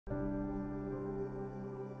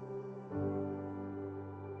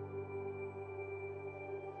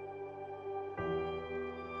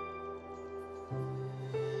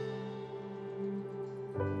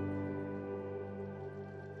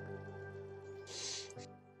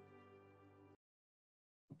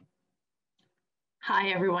Hi,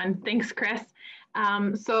 everyone. Thanks, Chris.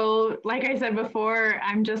 So like I said before,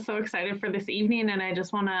 I'm just so excited for this evening, and I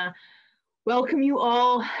just want to welcome you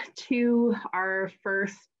all to our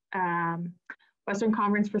first Western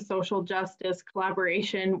Conference for Social Justice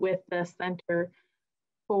collaboration with the Center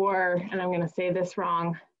for, and I'm going to say this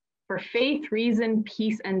wrong, for Faith, Reason,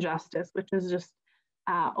 Peace, and Justice, which is just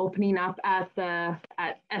opening up at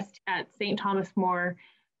St. Thomas More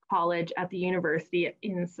College at the University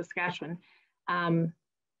in Saskatchewan.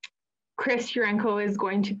 Chris Urenko is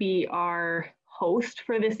going to be our host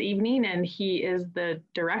for this evening, and he is the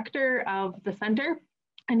director of the center,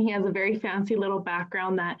 and he has a very fancy little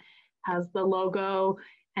background that has the logo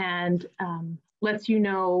and lets you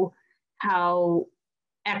know how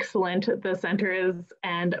excellent the center is,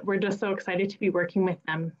 and we're just so excited to be working with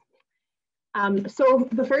them. So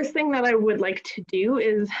the first thing that I would like to do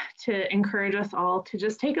is to encourage us all to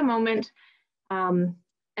just take a moment,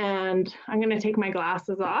 and I'm going to take my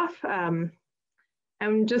glasses off,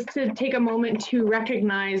 and just to take a moment to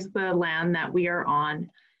recognize the land that we are on.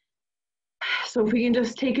 So if we can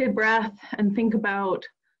just take a breath and think about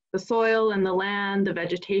the soil and the land, the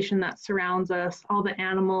vegetation that surrounds us, all the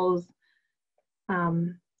animals,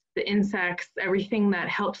 the insects, everything that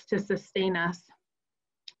helps to sustain us,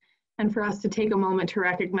 and for us to take a moment to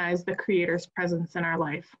recognize the Creator's presence in our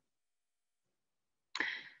life.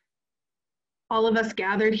 All of us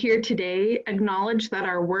gathered here today acknowledge that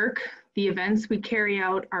our work, the events we carry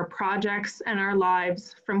out, our projects, and our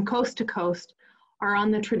lives from coast to coast are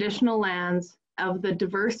on the traditional lands of the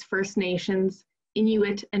diverse First Nations,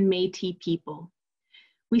 Inuit, and Métis people.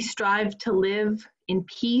 We strive to live in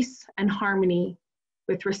peace and harmony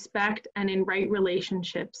with respect and in right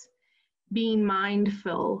relationships, being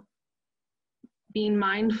mindful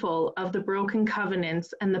of the broken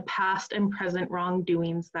covenants and the past and present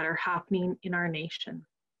wrongdoings that are happening in our nation.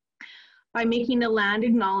 By making a land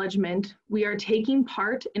acknowledgement, we are taking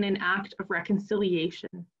part in an act of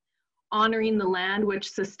reconciliation, honoring the land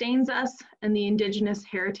which sustains us and the Indigenous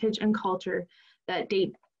heritage and culture that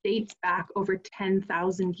dates back over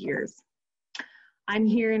 10,000 years. I'm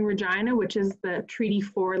here in Regina, which is the Treaty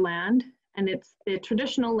 4 land, and it's the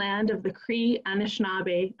traditional land of the Cree,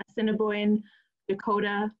 Anishinaabe, Assiniboine,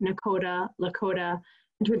 Dakota, Nakota, Lakota,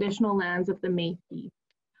 and traditional lands of the Métis.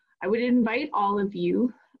 I would invite all of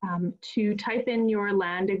you to type in your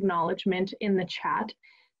land acknowledgement in the chat.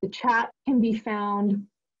 The chat can be found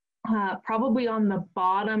probably on the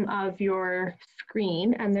bottom of your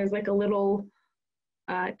screen, and there's like a little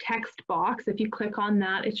text box. If you click on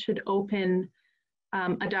that, it should open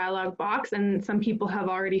a dialog box, and some people have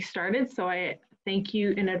already started, so I thank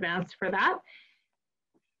you in advance for that.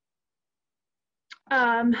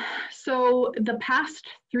 So the past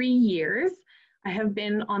 3 years, I have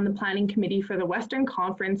been on the planning committee for the Western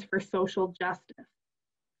Conference for Social Justice.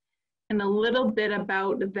 And a little bit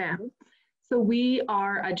about them. So we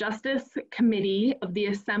are a justice committee of the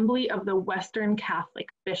Assembly of the Western Catholic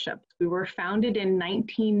Bishops. We were founded in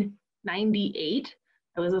 1998.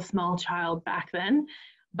 I was a small child back then,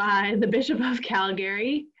 by the Bishop of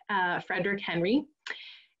Calgary, Frederick Henry.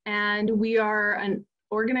 And we are an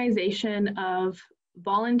organization of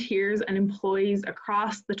volunteers and employees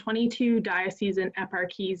across the 22 diocesan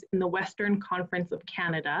eparchies in the Western Conference of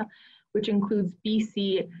Canada, which includes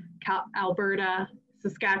BC, Alberta,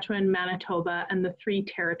 Saskatchewan, Manitoba, and the 3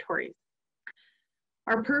 territories.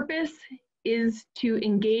 Our purpose is to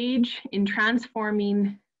engage in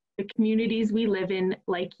transforming the communities we live in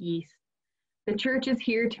like yeast. The church is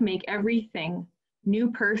here to make everything, new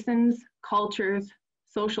persons, cultures,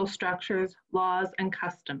 social structures, laws, and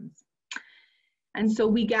customs. And so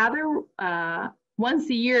we gather once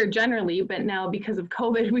a year generally, but now because of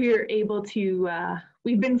COVID, we are able to,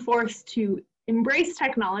 we've been forced to embrace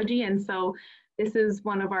technology. And so this is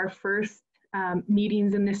one of our first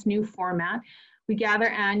meetings in this new format. We gather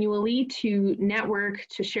annually to network,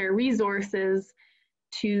 to share resources,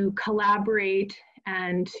 to collaborate,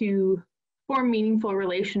 and to form meaningful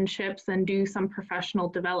relationships and do some professional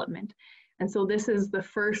development. And so this is the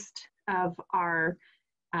first of our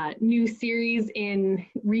new series in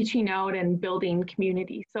reaching out and building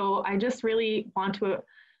community. So I just really want to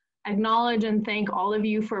acknowledge and thank all of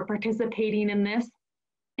you for participating in this.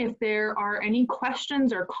 If there are any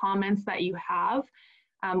questions or comments that you have,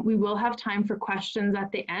 we will have time for questions at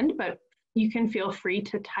the end, but you can feel free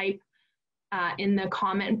to type in the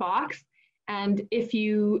comment box. And if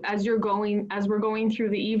you, as we're going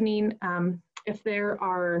through the evening, if there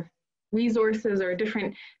are resources or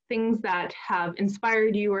different things that have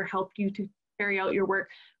inspired you or helped you to carry out your work,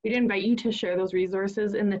 we'd invite you to share those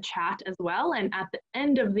resources in the chat as well. And at the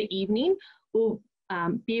end of the evening, we'll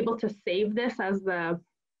be able to save this as the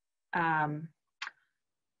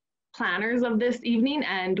planners of this evening,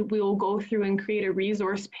 and we will go through and create a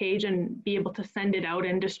resource page and be able to send it out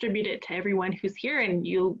and distribute it to everyone who's here, and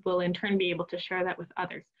you will in turn be able to share that with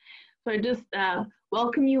others. So I just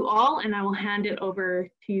welcome you all, and I will hand it over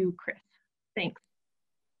to Chris. Thanks.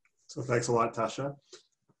 So thanks a lot, Tasha.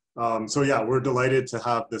 So yeah, we're delighted to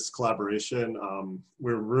have this collaboration.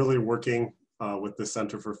 We're really working with the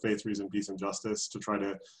Center for Faith, Reason, Peace, and Justice to try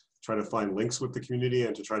to find links with the community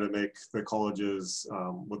and to try to make the colleges,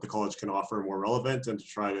 what the college can offer, more relevant, and to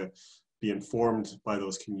try to be informed by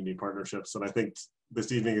those community partnerships. And I think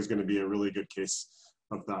this evening is going to be a really good case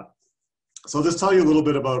of that. So I'll just tell you a little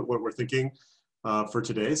bit about what we're thinking for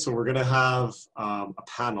today. So we're going to have a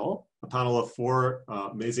panel of 4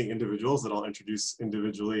 amazing individuals that I'll introduce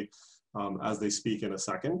individually as they speak in a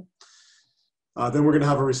second. Then we're going to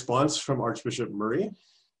have a response from Archbishop Murray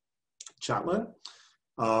Chatlain.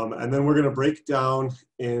 And then we're going to break down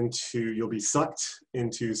into, you'll be sucked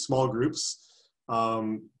into small groups.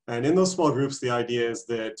 And in those small groups, the idea is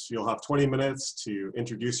that you'll have 20 minutes to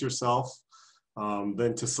introduce yourself,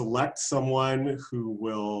 then to select someone who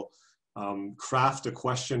will craft a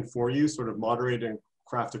question for you, sort of moderate and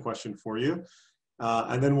craft a question for you.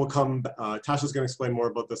 And then we'll come, Tasha's going to explain more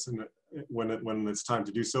about this when it's time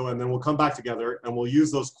to do so. And then we'll come back together and we'll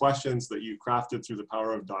use those questions that you crafted through the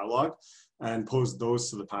power of dialogue and pose those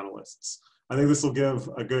to the panelists. I think this will give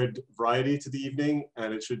a good variety to the evening,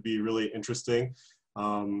 and it should be really interesting,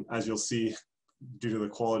 as you'll see, due to the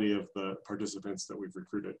quality of the participants that we've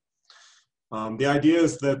recruited. The idea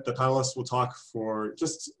is that the panelists will talk for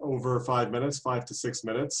just over 5 minutes, 5 to 6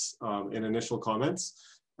 minutes in initial comments,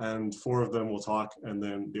 and 4 of them will talk, and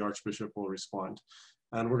then the Archbishop will respond.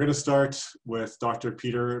 And we're going to start with Dr.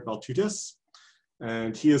 Peter Baltutis,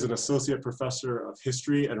 and he is an associate professor of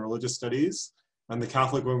history and religious studies and the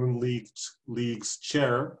Catholic Women League's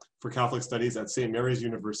chair for Catholic Studies at St. Mary's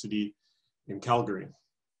University in Calgary.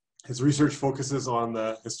 His research focuses on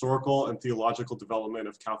the historical and theological development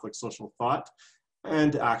of Catholic social thought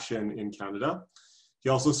and action in Canada. He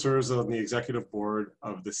also serves on the executive board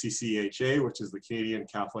of the CCHA, which is the Canadian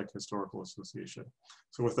Catholic Historical Association.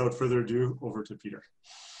 So without further ado, over to Peter.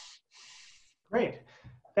 Great,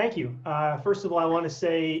 thank you. First of all, I want to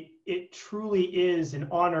say it truly is an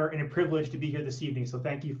honor and a privilege to be here this evening, so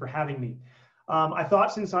thank you for having me. I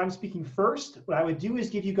thought since I'm speaking first, what I would do is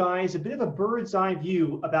give you guys a bit of a bird's eye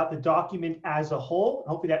view about the document as a whole.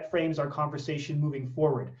 Hopefully that frames our conversation moving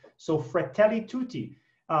forward. So Fratelli Tutti,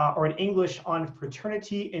 or in English on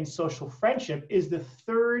fraternity and social friendship, is the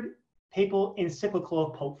 3rd papal encyclical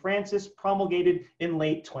of Pope Francis, promulgated in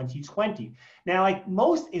late 2020. Now, like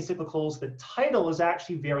most encyclicals, the title is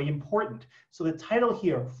actually very important. So the title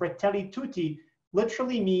here, Fratelli Tutti,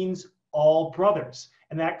 literally means all brothers.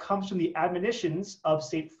 And that comes from the admonitions of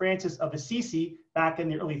St. Francis of Assisi back in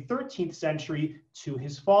the early 13th century to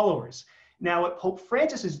his followers. Now, what Pope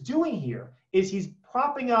Francis is doing here is he's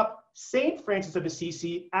propping up St. Francis of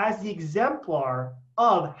Assisi as the exemplar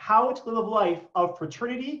of how to live a life of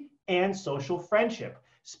fraternity and social friendship.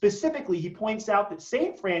 Specifically, he points out that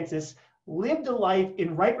St. Francis lived a life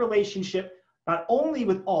in right relationship, not only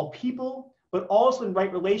with all people, but also in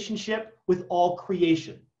right relationship with all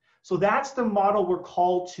creation. So that's the model we're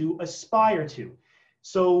called to aspire to.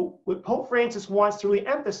 So what Pope Francis wants to really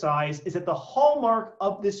emphasize is that the hallmark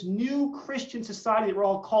of this new Christian society that we're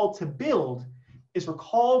all called to build is we're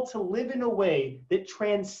called to live in a way that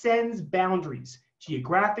transcends boundaries,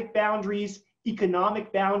 geographic boundaries,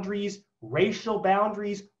 economic boundaries, racial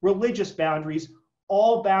boundaries, religious boundaries.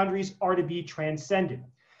 All boundaries are to be transcended.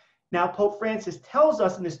 Now, Pope Francis tells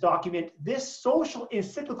us in this document, this social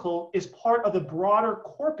encyclical is part of the broader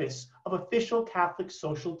corpus of official Catholic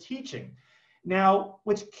social teaching. Now,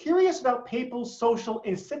 what's curious about papal social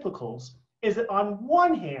encyclicals is that on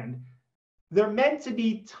one hand, they're meant to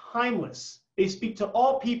be timeless. They speak to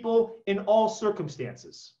all people in all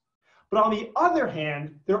circumstances. But on the other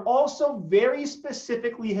hand, they're also very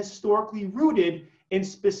specifically historically rooted in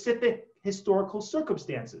specific historical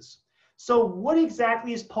circumstances. So what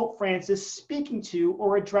exactly is Pope Francis speaking to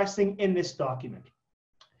or addressing in this document?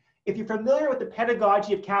 If you're familiar with the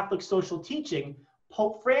pedagogy of Catholic social teaching,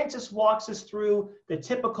 Pope Francis walks us through the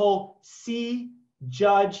typical see,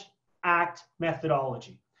 judge, act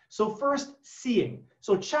methodology. So first, seeing.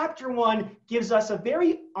 So chapter 1 gives us a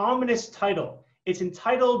very ominous title. It's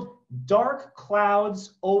entitled Dark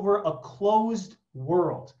Clouds Over a Closed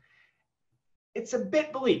World. It's a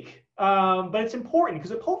bit bleak. But it's important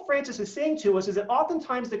because what Pope Francis is saying to us is that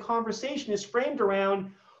oftentimes the conversation is framed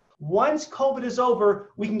around once COVID is over,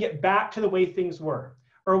 we can get back to the way things were.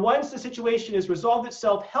 Or once the situation has resolved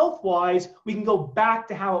itself health-wise, we can go back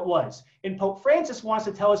to how it was. And Pope Francis wants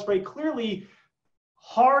to tell us very clearly,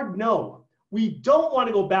 hard no. We don't want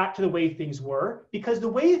to go back to the way things were, because the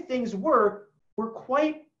way things were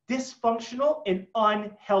quite dysfunctional and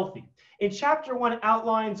unhealthy. In chapter 1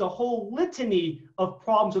 outlines a whole litany of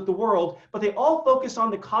problems with the world, but they all focus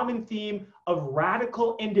on the common theme of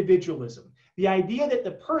radical individualism. The idea that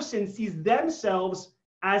the person sees themselves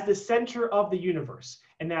as the center of the universe.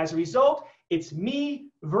 And as a result, it's me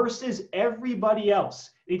versus everybody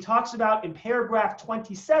else. And he talks about in paragraph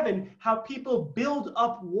 27, how people build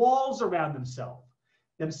up walls around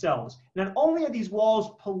themselves. Not only are these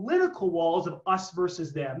walls political walls of us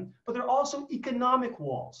versus them, but they're also economic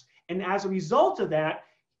walls. And as a result of that,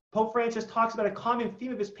 Pope Francis talks about a common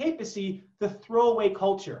theme of his papacy, the throwaway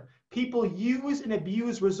culture. People use and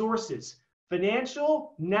abuse resources,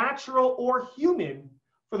 financial, natural, or human,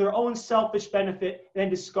 for their own selfish benefit, and then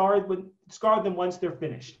discard them once they're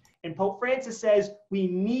finished. And Pope Francis says we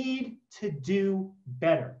need to do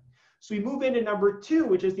better. So we move into number 2,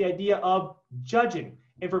 which is the idea of judging.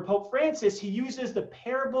 And for Pope Francis, he uses the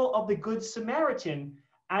parable of the Good Samaritan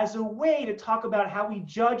as a way to talk about how we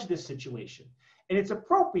judge this situation. And it's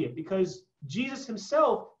appropriate because Jesus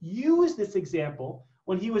himself used this example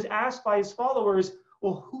when he was asked by his followers,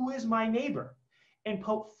 well, who is my neighbor? And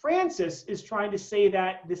Pope Francis is trying to say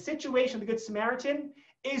that the situation of the Good Samaritan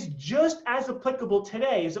is just as applicable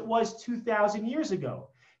today as it was 2,000 years ago.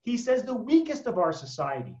 He says the weakest of our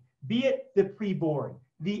society, be it the preborn,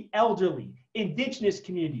 the elderly, indigenous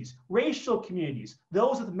communities, racial communities,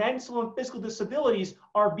 those with mental and physical disabilities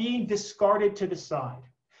are being discarded to the side.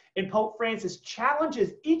 And Pope Francis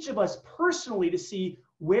challenges each of us personally to see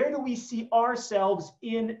where do we see ourselves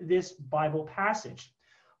in this Bible passage.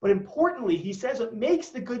 But importantly, he says what makes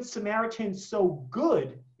the Good Samaritan so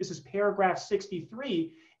good, this is paragraph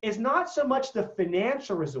 63, is not so much the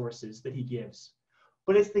financial resources that he gives,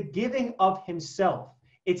 but it's the giving of himself.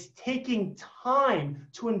 It's taking time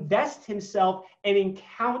to invest himself and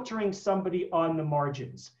encountering somebody on the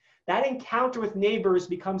margins. That encounter with neighbors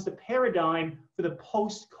becomes the paradigm for the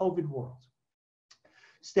post-COVID world.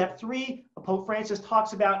 Step 3, Pope Francis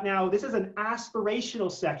talks about now, this is an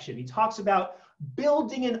aspirational section. He talks about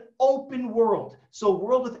building an open world, so a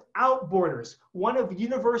world without borders, one of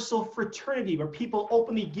universal fraternity where people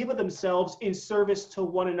openly give of themselves in service to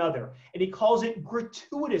one another. And he calls it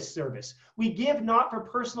gratuitous service. We give not for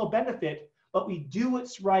personal benefit, but we do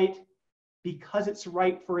what's right because it's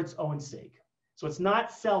right for its own sake. So it's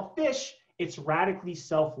not selfish, it's radically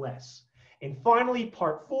selfless. And finally,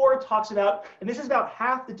 part 4 talks about, and this is about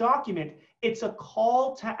half the document, it's a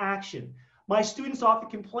call to action. My students often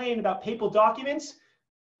complain about papal documents.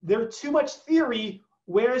 They're too much theory.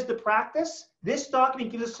 Where's the practice? This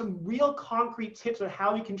document gives us some real concrete tips on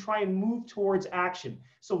how we can try and move towards action.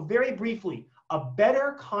 So very briefly, a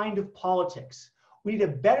better kind of politics. We need a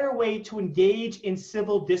better way to engage in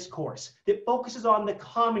civil discourse that focuses on the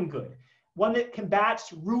common good, one that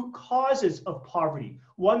combats root causes of poverty,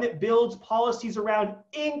 one that builds policies around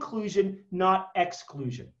inclusion, not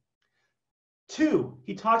exclusion. 2,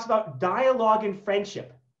 he talks about dialogue and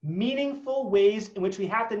friendship, meaningful ways in which we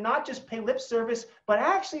have to not just pay lip service, but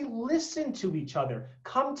actually listen to each other,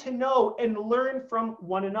 come to know and learn from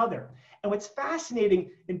one another. And what's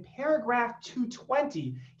fascinating, in paragraph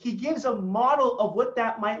 220, he gives a model of what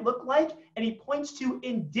that might look like, and he points to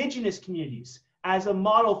indigenous communities as a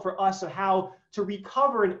model for us of how to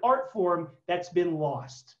recover an art form that's been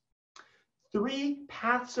lost. 3,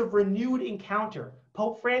 paths of renewed encounter.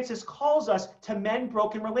 Pope Francis calls us to mend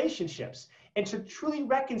broken relationships and to truly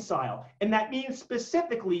reconcile. And that means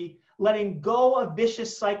specifically letting go of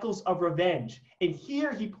vicious cycles of revenge. And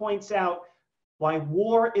here he points out why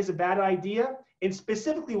war is a bad idea, and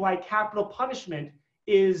specifically why capital punishment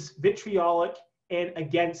is vitriolic and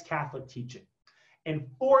against Catholic teaching. And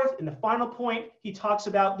 4th, and the final point, he talks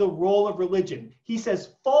about the role of religion. He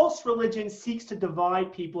says false religion seeks to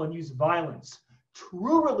divide people and use violence.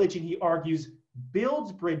 True religion, he argues,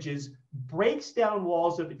 builds bridges, breaks down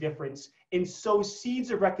walls of difference, and sows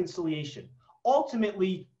seeds of reconciliation.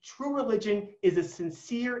 Ultimately, true religion is a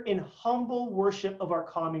sincere and humble worship of our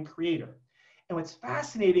common Creator. And what's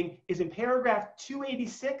fascinating is in paragraph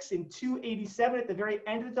 286 and 287 at the very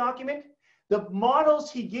end of the document, the models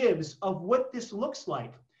he gives of what this looks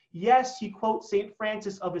like. Yes, he quotes St.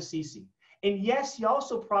 Francis of Assisi. And yes, he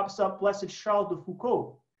also props up Blessed Charles de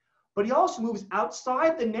Foucault. But he also moves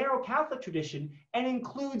outside the narrow Catholic tradition and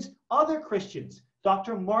includes other Christians,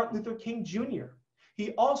 Dr. Martin Luther King Jr.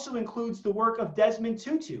 He also includes the work of Desmond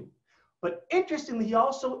Tutu. But interestingly, he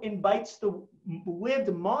also invites the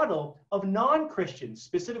lived model of non-Christians,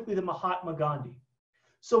 specifically the Mahatma Gandhi.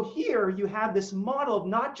 So here you have this model of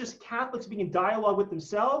not just Catholics being in dialogue with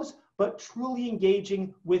themselves, but truly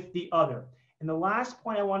engaging with the other. And the last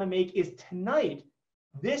point I want to make is tonight,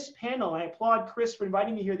 this panel, and I applaud Chris for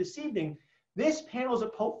inviting me here this evening, this panel is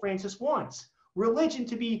what Pope Francis wants. Religion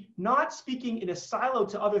to be not speaking in a silo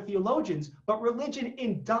to other theologians, but religion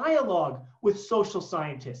in dialogue with social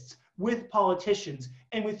scientists, with politicians,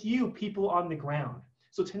 and with you, people on the ground.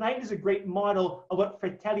 So tonight is a great model of what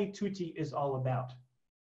Fratelli Tutti is all about.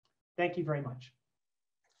 Thank you very much.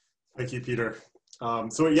 Thank you, Peter.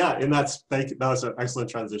 So yeah, that was an excellent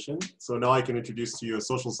transition. So now I can introduce to you a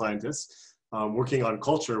social scientist working on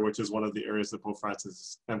culture, which is one of the areas that Pope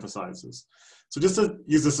Francis emphasizes. So just to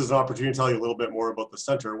use this as an opportunity to tell you a little bit more about the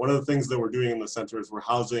center, one of the things that we're doing in the center is we're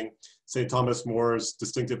housing St. Thomas More's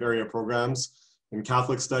distinctive area programs in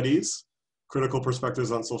Catholic studies, critical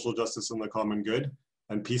perspectives on social justice and the common good,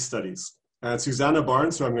 and peace studies. And Susanna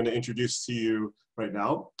Barnes, who I'm going to introduce to you right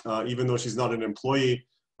now, even though she's not an employee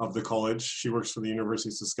of the college, she works for the University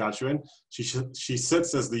of Saskatchewan. She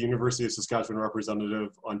sits as the University of Saskatchewan representative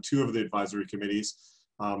on 2 of the advisory committees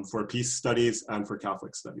for peace studies and for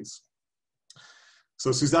Catholic studies.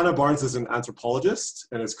 So Susanna Barnes is an anthropologist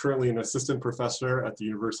and is currently an assistant professor at the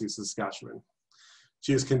University of Saskatchewan.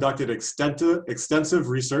 She has conducted extensive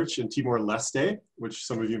research in Timor-Leste, which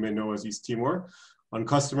some of you may know as East Timor, on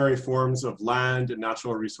customary forms of land and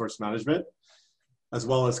natural resource management, as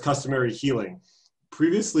well as customary healing.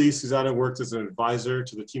 Previously, Susanna worked as an advisor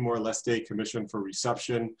to the Timor-Leste Commission for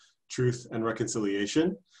Reception, Truth, and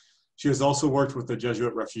Reconciliation. She has also worked with the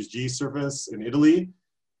Jesuit Refugee Service in Italy,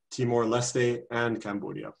 Timor-Leste, and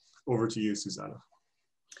Cambodia. Over to you, Susanna.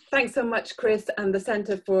 Thanks so much, Chris, and the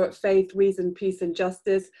Centre for Faith, Reason, Peace and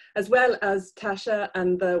Justice, as well as Tasha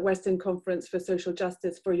and the Western Conference for Social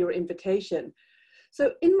Justice for your invitation.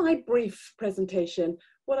 So in my brief presentation,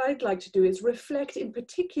 what I'd like to do is reflect in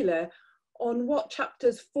particular on what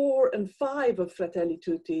chapters 4 and 5 of Fratelli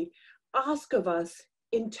Tutti ask of us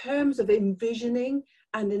in terms of envisioning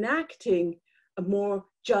and enacting a more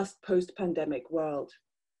just post-pandemic world.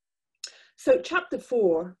 So chapter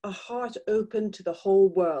 4, A Heart Open to the Whole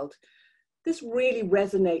World. This really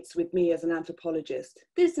resonates with me as an anthropologist.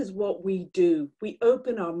 This is what we do. We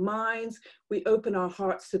open our minds, we open our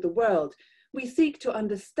hearts to the world. We seek to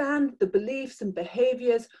understand the beliefs and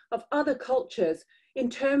behaviors of other cultures in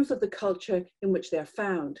terms of the culture in which they're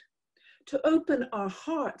found. To open our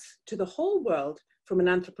hearts to the whole world from an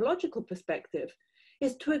anthropological perspective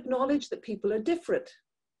is to acknowledge that people are different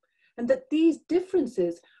and that these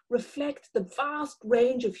differences reflect the vast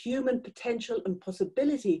range of human potential and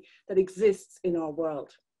possibility that exists in our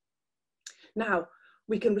world. Now,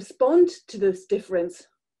 we can respond to this difference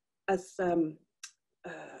as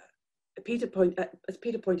Peter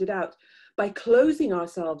pointed out, by closing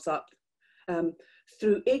ourselves up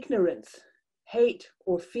through ignorance, hate,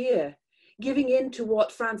 or fear, giving in to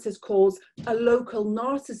what Francis calls a local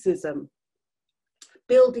narcissism,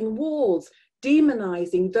 building walls,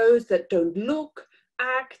 demonizing those that don't look,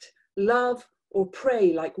 act, love, or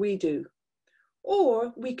pray like we do.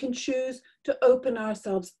 Or we can choose to open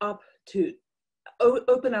ourselves up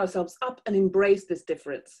and embrace this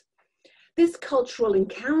difference. This cultural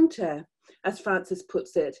encounter, as Francis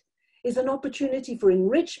puts it, is an opportunity for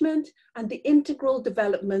enrichment and the integral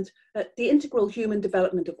human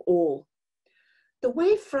development of all. The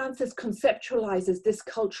way Francis conceptualizes this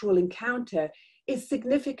cultural encounter is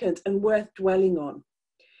significant and worth dwelling on.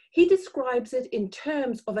 He describes it in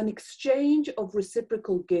terms of an exchange of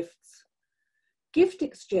reciprocal gifts. Gift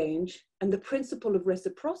exchange and the principle of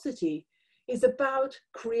reciprocity is about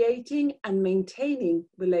creating and maintaining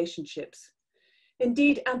relationships.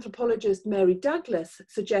 Indeed, anthropologist Mary Douglas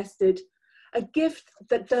suggested a gift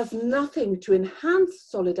that does nothing to enhance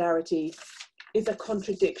solidarity is a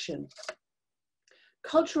contradiction.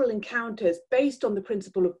 Cultural encounters based on the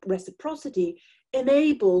principle of reciprocity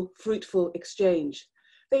enable fruitful exchange.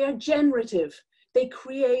 They are generative. They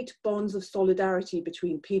create bonds of solidarity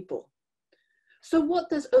between people. So what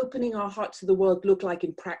does opening our hearts to the world look like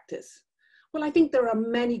in practice? Well, I think there are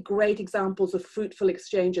many great examples of fruitful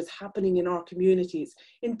exchanges happening in our communities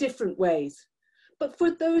in different ways. But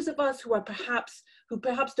for those of us who perhaps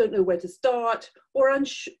don't know where to start or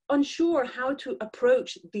unsure how to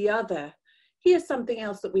approach the other, here's something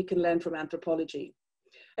else that we can learn from anthropology.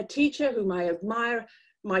 A teacher whom I admire,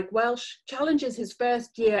 Mike Welsh, challenges his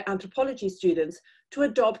first-year anthropology students to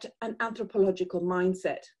adopt an anthropological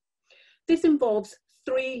mindset. This involves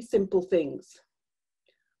 3 simple things: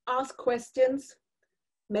 ask questions,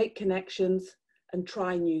 make connections, and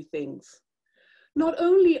try new things. Not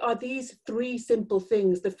only are these three simple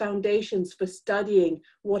things the foundations for studying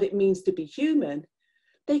what it means to be human,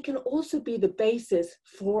 they can also be the basis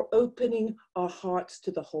for opening our hearts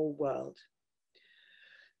to the whole world.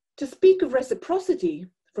 To speak of reciprocity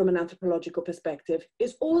from an anthropological perspective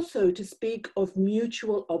is also to speak of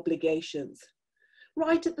mutual obligations.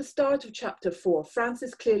 Right at the start of chapter 4,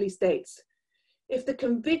 Francis clearly states, if the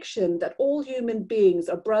conviction that all human beings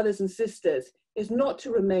are brothers and sisters is not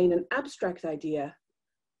to remain an abstract idea,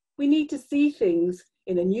 we need to see things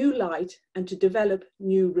in a new light and to develop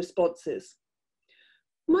new responses.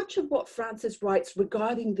 Much of what Francis writes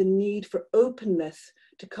regarding the need for openness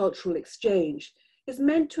to cultural exchange is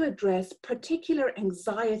meant to address particular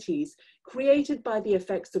anxieties created by the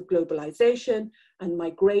effects of globalization and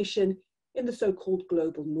migration in the so-called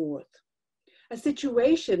global north, a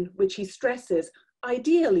situation which he stresses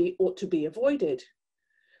ideally ought to be avoided,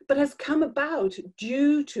 but has come about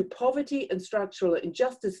due to poverty and structural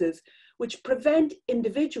injustices which prevent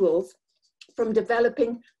individuals from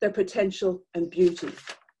developing their potential and beauty.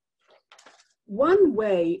 One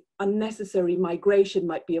way unnecessary migration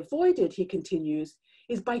might be avoided, he continues,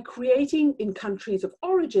 is by creating in countries of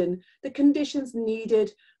origin the conditions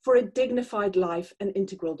needed for a dignified life and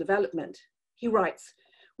integral development. He writes,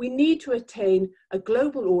 we need to attain a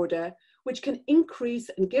global order which can increase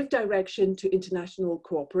and give direction to international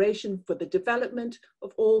cooperation for the development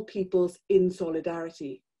of all peoples in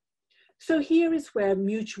solidarity. So here is where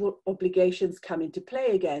mutual obligations come into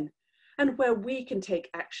play again, and where we can take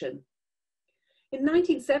action. In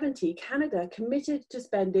 1970, Canada committed to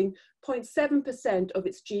spending 0.7% of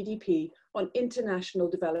its GDP on international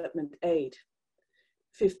development aid.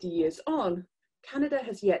 50 years on, Canada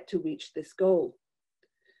has yet to reach this goal.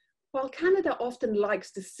 While Canada often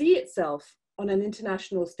likes to see itself on an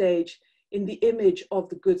international stage in the image of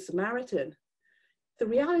the Good Samaritan, the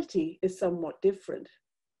reality is somewhat different.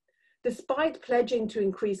 Despite pledging to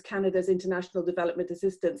increase Canada's international development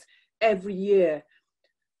assistance every year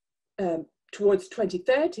towards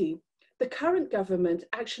 2030, the current government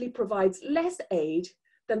actually provides less aid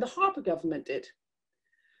than the Harper government did.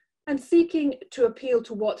 And seeking to appeal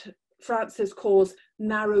to what Francis calls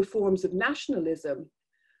narrow forms of nationalism,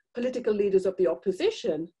 political leaders of the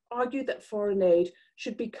opposition argue that foreign aid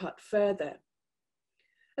should be cut further.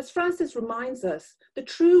 As Francis reminds us, the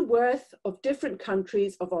true worth of different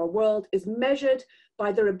countries of our world is measured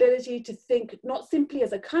by their ability to think not simply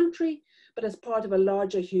as a country, but as part of a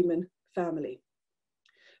larger human family.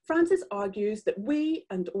 Francis argues that we,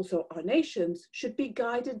 and also our nations, should be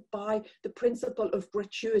guided by the principle of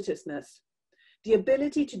gratuitousness, the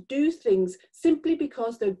ability to do things simply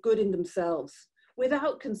because they're good in themselves,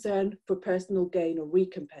 without concern for personal gain or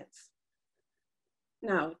recompense.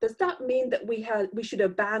 Now, does that mean that we should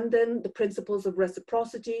abandon the principles of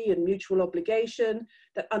reciprocity and mutual obligation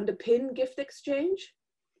that underpin gift exchange?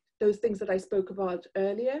 Those things that I spoke about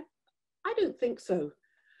earlier? I don't think so.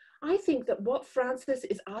 I think that what Francis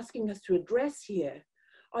is asking us to address here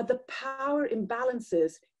are the power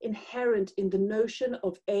imbalances inherent in the notion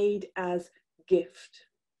of aid as gift.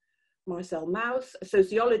 Marcel Mauss, a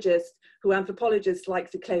sociologist who anthropologists like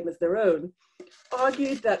to claim as their own,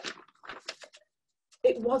 argued that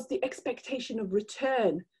it was the expectation of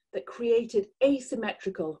return that created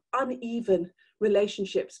asymmetrical, uneven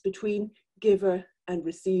relationships between giver and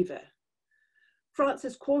receiver.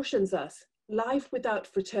 Francis cautions us, life without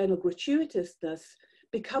fraternal gratuitousness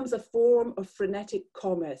becomes a form of frenetic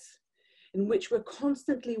commerce in which we're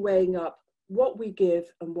constantly weighing up what we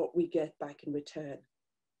give and what we get back in return.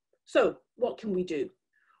 So what can we do?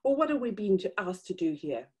 Or what are we being asked to do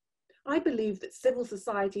here? I believe that civil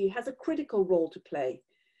society has a critical role to play.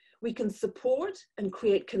 We can support and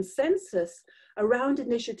create consensus around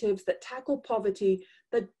initiatives that tackle poverty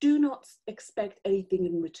that do not expect anything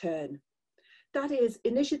in return. That is,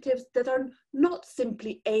 initiatives that are not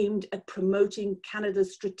simply aimed at promoting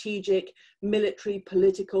Canada's strategic, military,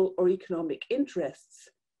 political, or economic interests.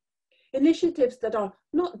 Initiatives that are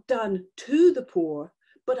not done to the poor,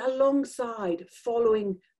 but alongside,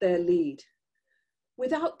 following their lead.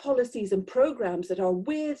 Without policies and programs that are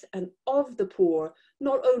with and of the poor,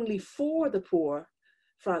 not only for the poor,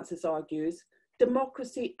 Francis argues,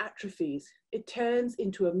 democracy atrophies. It turns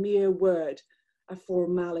into a mere word, a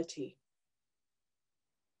formality.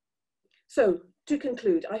 So, to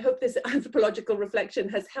conclude, I hope this anthropological reflection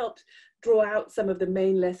has helped draw out some of the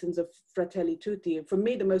main lessons of Fratelli Tutti. And for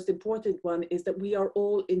me, the most important one is that we are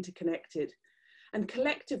all interconnected. And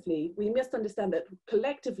collectively, we must understand that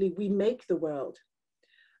collectively we make the world.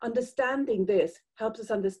 Understanding this helps us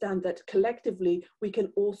understand that collectively we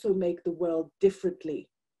can also make the world differently.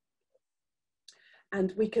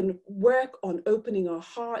 and we can work on opening our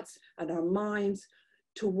hearts and our minds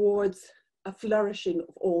towards a flourishing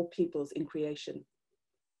of all peoples in creation.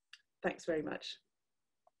 Thanks very much.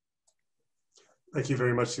 Thank you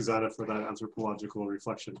very much, Susanna, for that anthropological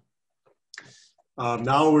reflection.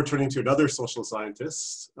 Now we're turning to another social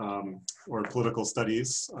scientist, or political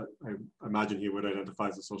studies. I imagine he would identify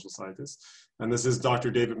as a social scientist. And this is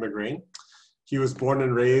Dr. David McGrane. He was born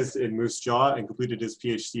and raised in Moose Jaw and completed his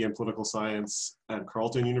PhD in political science at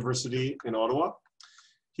Carleton University in Ottawa.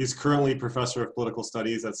 He's currently professor of political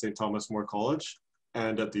studies at St. Thomas More College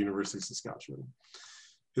and at the University of Saskatchewan.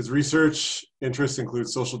 His research interests include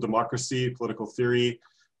social democracy, political theory,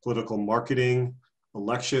 political marketing,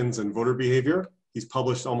 elections, and voter behavior. He's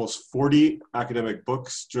published almost 40 academic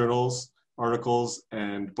books, journals, articles,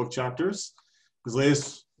 and book chapters. His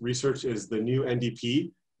latest research is the new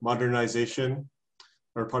NDP, Moderation,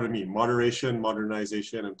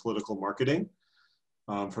 Modernization, and Political Marketing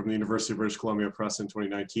from the University of British Columbia Press in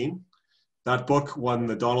 2019. That book won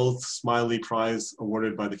the Donald Smiley Prize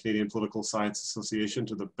awarded by the Canadian Political Science Association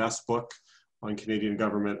to the best book on Canadian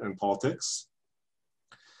government and politics.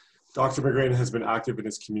 Dr. McGrane has been active in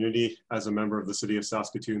his community as a member of the City of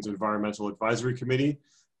Saskatoon's Environmental Advisory Committee,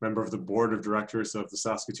 member of the Board of Directors of the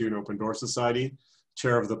Saskatoon Open Door Society,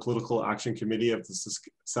 chair of the Political Action Committee of the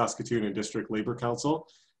Saskatoon and District Labour Council,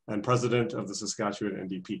 and president of the Saskatchewan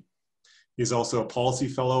NDP. He's also a policy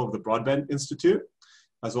fellow of the Broadbent Institute,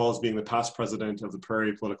 as well as being the past president of the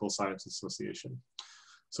Prairie Political Science Association.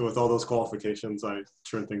 So with all those qualifications, I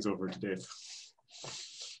turn things over to Dave.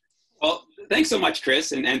 Well, thanks so much,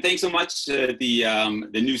 Chris, and thanks so much to the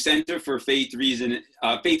new Center for Faith, Reason,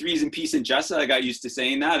 Peace, and Justice. I got used to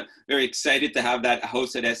saying that. Very excited to have that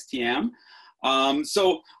host at STM.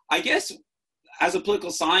 So I guess as a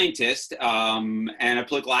political scientist and a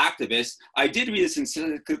political activist, I did read this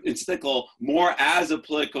encyclical more as a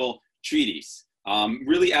political treatise,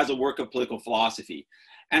 really as a work of political philosophy.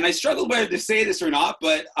 And I struggled whether to say this or not,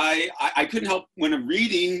 but I couldn't help when I'm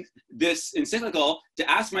reading this encyclical to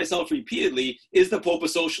ask myself repeatedly, is the Pope a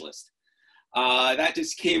socialist? That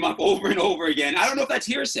just came up over and over again. I don't know if that's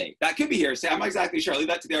hearsay. That could be hearsay. I'm not exactly sure. I'll leave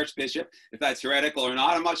that to the Archbishop. If that's heretical or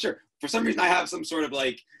not, I'm not sure. For some reason, I have some sort of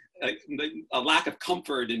like a lack of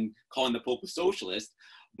comfort in calling the Pope a socialist.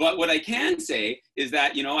 But what I can say is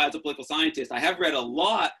that, you know, as a political scientist, I have read a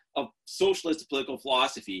lot of socialist political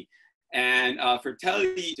philosophy. And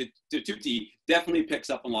Fratelli Tutti definitely picks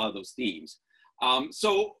up on a lot of those themes.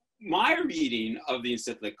 So my reading of the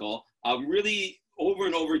encyclical, really over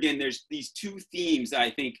and over again, there's these two themes that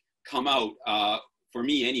I think come out for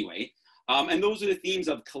me anyway. And those are the themes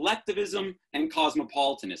of collectivism and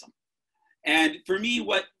cosmopolitanism. And for me,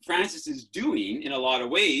 what Francis is doing in a lot of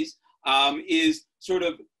ways is sort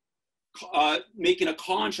of making a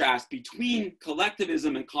contrast between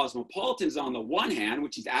collectivism and cosmopolitanism on the one hand,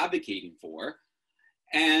 which he's advocating for,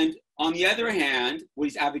 and on the other hand, what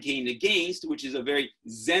he's advocating against, which is a very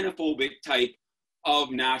xenophobic type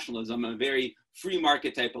of nationalism, a very free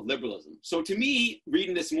market type of liberalism. So to me,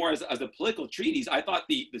 reading this more as a political treatise, I thought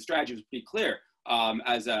the strategy was pretty clear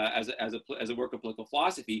as a work of political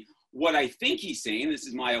philosophy. What I think he's saying, this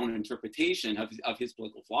is my own interpretation of his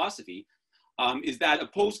political philosophy, is that a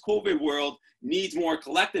post-COVID world needs more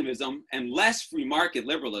collectivism and less free market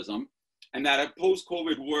liberalism, and that a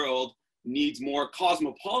post-COVID world needs more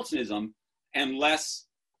cosmopolitanism and less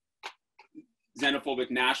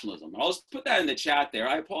xenophobic nationalism. I'll just put that in the chat there.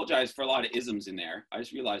 I apologize for a lot of isms in there. I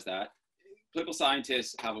just realized that. Political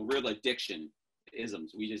scientists have a real addiction to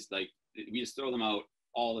isms. We just throw them out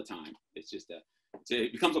all the time. It's just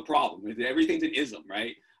it becomes a problem. Everything's an ism,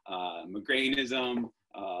 right? McGraneism,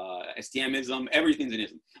 STMism, everything's an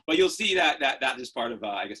ism. But you'll see that is part of,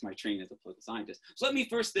 I guess, my training as a political scientist. So let me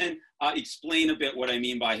first then explain a bit what I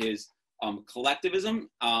mean by his collectivism,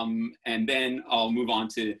 and then I'll move on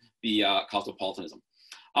to the cosmopolitanism.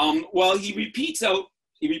 Well, he repeats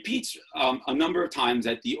a number of times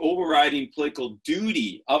that the overriding political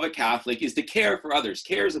duty of a Catholic is to care for others.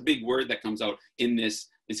 Care is a big word that comes out in this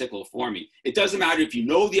encyclical for me. It doesn't matter if you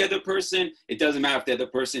know the other person. It doesn't matter if the other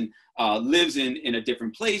person lives in a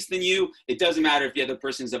different place than you. It doesn't matter if the other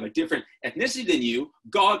person is of a different ethnicity than you.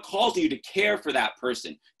 God calls you to care for that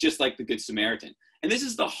person, just like the Good Samaritan. And this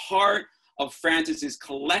is the heart of Francis's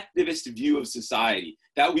collectivist view of society,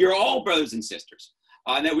 that we are all brothers and sisters,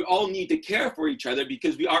 and that we all need to care for each other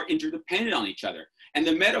because we are interdependent on each other. And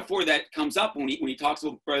the metaphor that comes up when he talks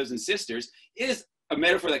about brothers and sisters is a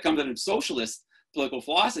metaphor that comes out of socialist political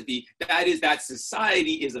philosophy, that is that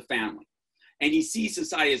society is a family. And he sees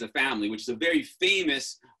society as a family, which is a very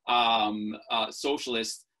famous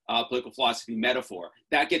socialist political philosophy metaphor.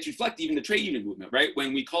 That gets reflected even in the trade union movement, right?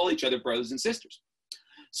 When we call each other brothers and sisters.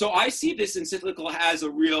 So I see this encyclical as a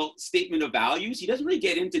real statement of values. He doesn't really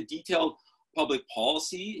get into detailed public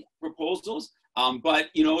policy proposals, but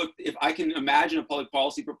you know, if I can imagine a public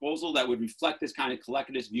policy proposal that would reflect this kind of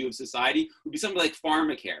collectivist view of society, it would be something like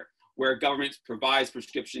pharmacare, where government provides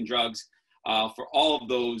prescription drugs for all of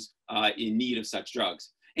those in need of such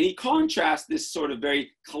drugs. And he contrasts this sort of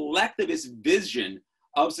very collectivist vision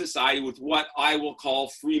of society with what I will call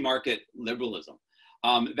free market liberalism.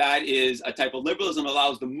 That is a type of liberalism that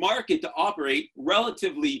allows the market to operate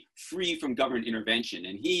relatively free from government intervention.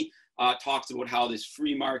 And he talks about how this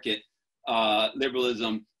free market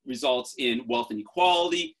liberalism results in wealth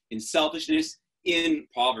inequality, in selfishness, in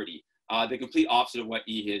poverty, the complete opposite of what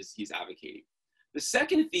he's advocating. The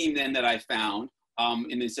second theme then that I found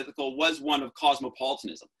in the encyclical was one of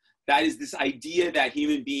cosmopolitanism. That is this idea that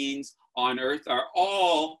human beings on earth are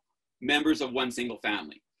all members of one single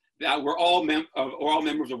family, that we're all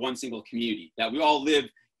members of one single community, that we all live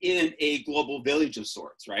in a global village of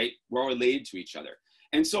sorts, right? We're all related to each other.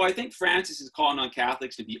 And so I think Francis is calling on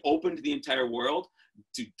Catholics to be open to the entire world,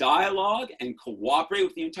 to dialogue and cooperate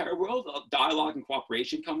with the entire world. Dialogue and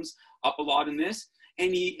cooperation comes up a lot in this.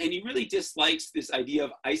 And he really dislikes this idea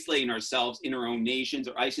of isolating ourselves in our own nations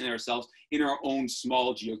or isolating ourselves in our own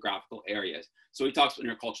small geographical areas. So he talks about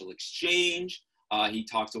intercultural exchange. He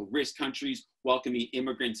talks about rich countries welcoming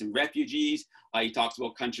immigrants and refugees. He talks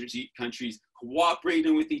about countries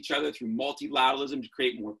cooperating with each other through multilateralism to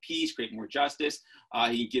create more peace, create more justice.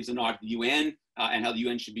 He gives a nod to the UN and how the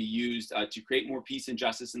UN should be used to create more peace and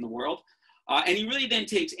justice in the world. And he really then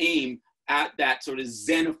takes aim at that sort of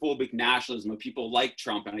xenophobic nationalism of people like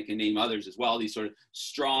Trump, and I can name others as well, these sort of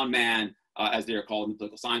straw man, as they're called in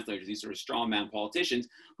political science literature, these sort of straw man politicians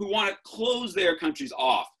who want to close their countries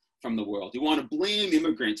off from the world, who want to blame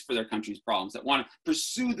immigrants for their country's problems, that want to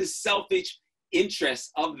pursue the selfish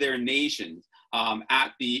interests of their nations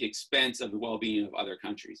at the expense of the well-being of other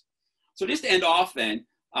countries. So just to end off then,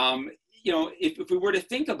 you know, if we were to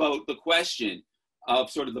think about the question of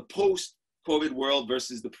sort of the post-COVID world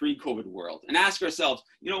versus the pre-COVID world and ask ourselves,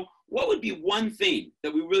 you know, what would be one thing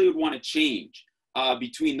that we really would want to change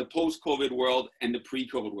between the post-COVID world and the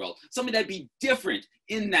pre-COVID world? Something that'd be different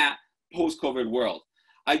in that post-COVID world.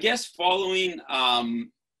 I guess following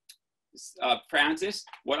Francis,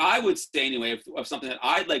 what I would say anyway of something that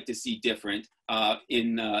I'd like to see different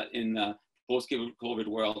in the post-COVID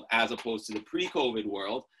world as opposed to the pre-COVID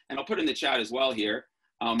world, and I'll put in the chat as well here,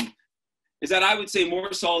 is that I would say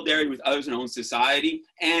more solidarity with others in our own society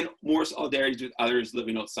and more solidarity with others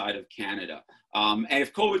living outside of Canada. And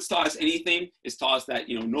if COVID's taught us anything, it's taught us that,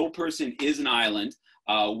 you know, no person is an island.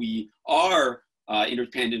 We are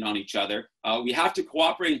interdependent on each other. We have to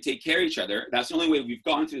cooperate and take care of each other. That's the only way we've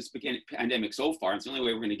gone through this pandemic so far. It's the only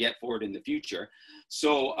way we're going to get forward in the future.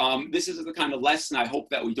 So this is the kind of lesson I hope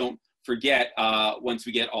that we don't forget once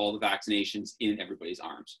we get all the vaccinations in everybody's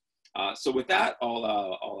arms. So with that,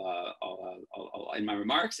 I'll end my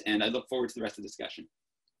remarks, and I look forward to the rest of the discussion.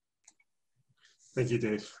 Thank you,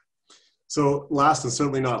 Dave. So last and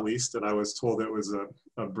certainly not least, and I was told it was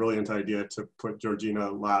a brilliant idea to put Georgina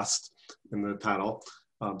last in the panel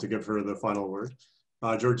to give her the final word.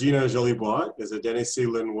 Georgina Jolibois is a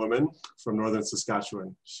Dene-Seelan woman from northern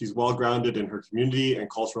Saskatchewan. She's well-grounded in her community and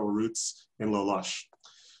cultural roots in Loche.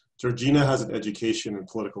 Georgina has an education in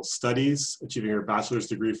political studies, achieving her bachelor's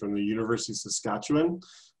degree from the University of Saskatchewan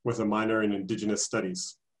with a minor in Indigenous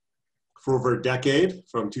studies. For over a decade,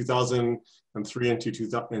 from 2003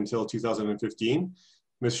 until 2015,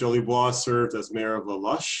 Ms. Jolibois served as mayor of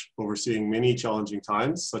Loche, overseeing many challenging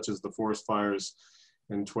times, such as the forest fires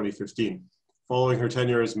in 2015. Following her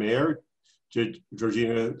tenure as mayor,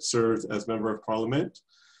 Georgina served as member of parliament,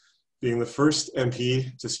 being the first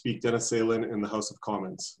MP to speak Dene-Seelan in the House of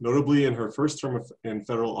Commons. Notably, in her first term in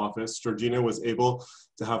federal office, Georgina was able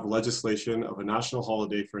to have legislation of a national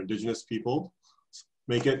holiday for Indigenous people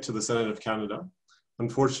make it to the Senate of Canada.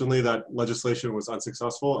 Unfortunately, that legislation was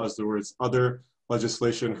unsuccessful as there was other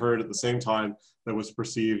legislation heard at the same time that was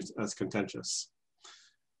perceived as contentious.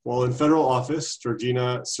 While in federal office,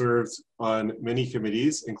 Georgina served on many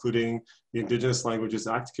committees, including the Indigenous Languages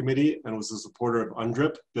Act Committee, and was a supporter of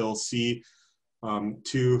UNDRIP, Bill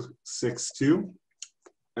C-262.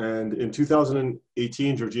 And in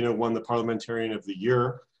 2018, Georgina won the Parliamentarian of the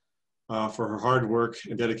Year for her hard work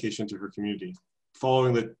and dedication to her community.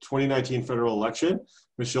 Following the 2019 federal election,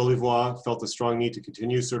 Ms. Jolibois felt a strong need to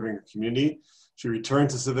continue serving her community. She returned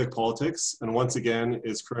to civic politics and once again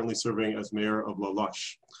is currently serving as mayor of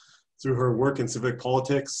Loche. Through her work in civic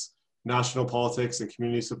politics, national politics, and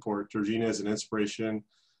community support, Georgina is an inspiration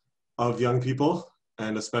of young people,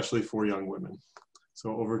 and especially for young women.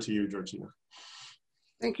 So over to you, Georgina.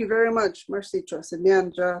 Thank you very much. Merci, Trust.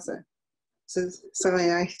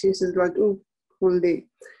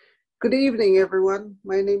 Good evening, everyone.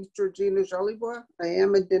 My name is Georgina Jolibois. I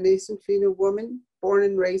am a Denisant Fino woman, born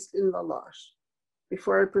and raised in Loche.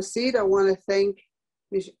 Before I proceed, I want to thank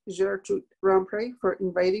Ms. Gertrude Rampray for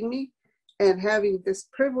inviting me and having this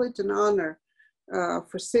privilege and honor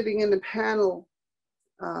for sitting in a panel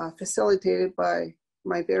facilitated by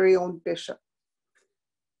my very own bishop.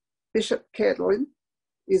 Bishop Chatlain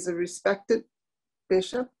is a respected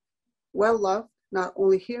bishop, well loved, not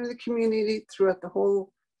only here in the community, throughout the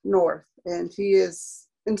whole North, and he is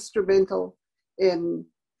instrumental in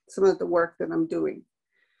some of the work that I'm doing.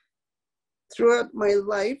 Throughout my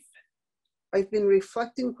life, I've been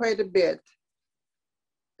reflecting quite a bit,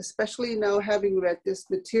 especially now having read this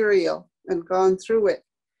material and gone through it.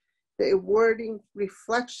 The wording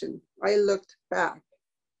reflection, I looked back.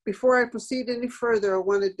 Before I proceed any further, I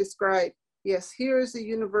want to describe, yes, here is a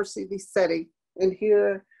university setting, and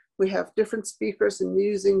here we have different speakers and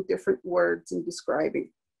using different words and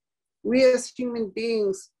describing. We as human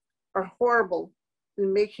beings are horrible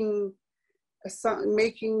in making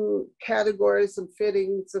categories and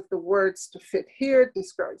fittings of the words to fit here,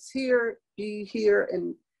 describes here, be here,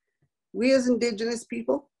 and we as Indigenous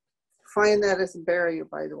people find that as a barrier,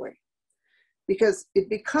 by the way, because it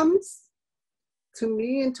becomes, to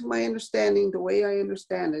me and to my understanding, the way I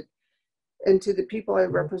understand it, and to the people I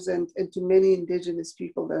represent, and to many Indigenous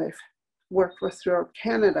people that I've worked with throughout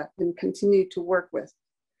Canada and continue to work with.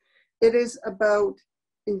 It is about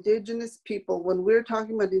Indigenous people. When we're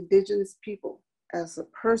talking about Indigenous people as a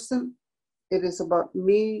person, it is about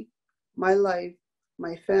me, my life,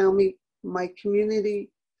 my family, my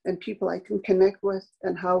community, and people I can connect with,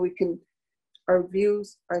 and how we can, our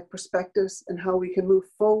views, our perspectives, and how we can move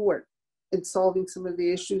forward in solving some of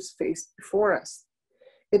the issues faced before us.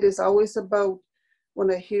 It is always about, when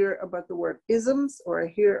I hear about the word isms, or I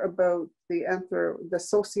hear about the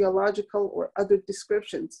sociological or other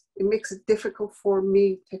descriptions, it makes it difficult for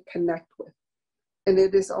me to connect with. And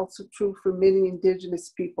it is also true for many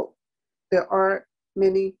Indigenous people. There are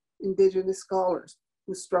many Indigenous scholars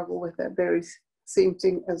who struggle with that very same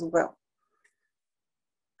thing as well.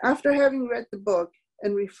 After having read the book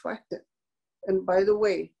and reflected, and by the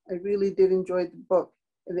way, I really did enjoy the book,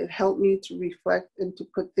 and it helped me to reflect and to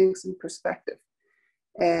put things in perspective.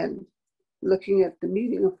 And looking at the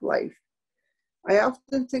meaning of life, I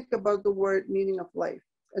often think about the word meaning of life.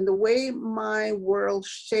 And the way my world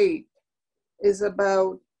shaped is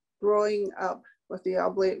about growing up with the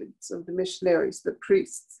oblates of the missionaries, the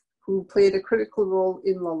priests, who played a critical role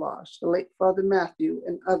in Loche, the late Father Matthew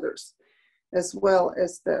and others, as well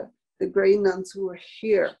as the Grey nuns who were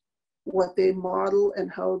here, what they model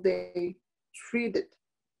and how they treated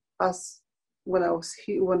us when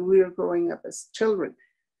we were growing up as children.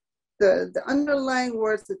 The underlying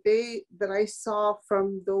words that I saw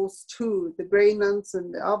from those two, the Grey nuns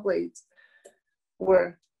and the oblates,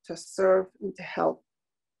 were to serve and to help,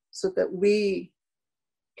 so that we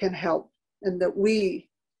can help and that we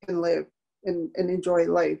can live and enjoy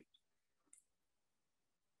life.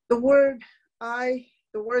 The words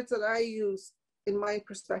that I use in my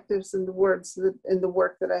perspectives and the words in the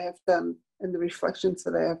work that I have done and the reflections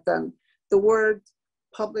that I have done, the word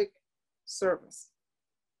public service.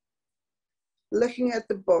 Looking at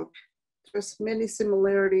the book, there's many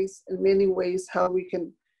similarities and many ways how we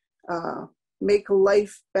can make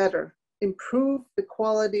life better, improve the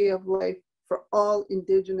quality of life for all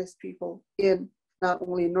Indigenous people in not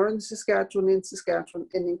only Northern Saskatchewan,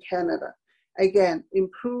 and in Canada. Again,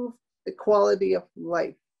 improve the quality of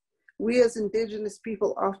life. We as Indigenous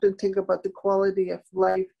people often think about the quality of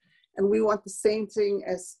life, and we want the same thing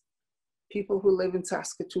as people who live in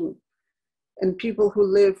Saskatchewan and people who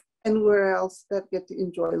live anywhere else that get to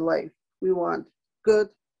enjoy life. We want good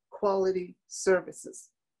quality services.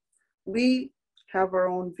 We have our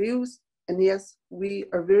own views, and yes, we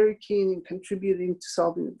are very keen in contributing to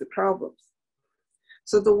solving the problems.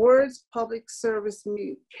 So the words public service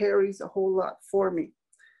carries a whole lot for me.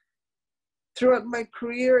 Throughout my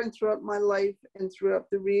career and throughout my life and throughout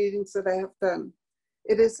the readings that I have done,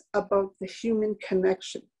 it is about the human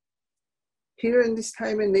connection. Here in this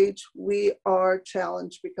time and age, we are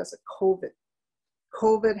challenged because of COVID.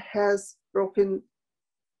 COVID has broken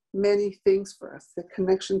many things for us, the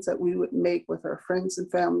connections that we would make with our friends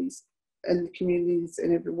and families and the communities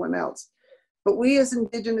and everyone else. But we as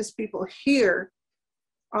Indigenous people here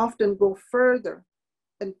often go further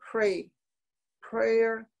and pray.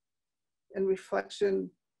 Prayer and reflection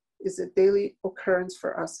is a daily occurrence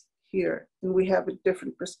for us here, and we have a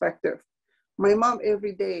different perspective. My mom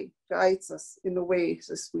every day guides us in a way,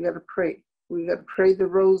 says we got to pray. We got to pray the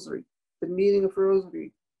rosary. The meaning of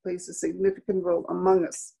rosary plays a significant role among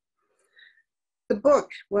us. The book,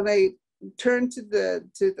 when I turn to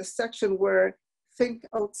the section where think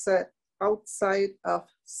outside of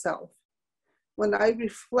self, when I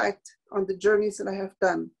reflect on the journeys that I have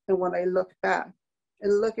done, and when I look back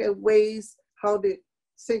and look at ways how to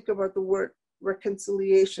think about the word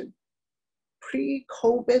reconciliation.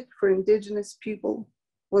 Pre-COVID for Indigenous people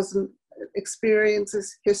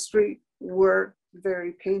experiences, history were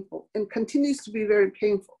very painful and continues to be very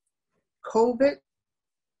painful. COVID,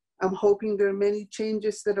 I'm hoping there are many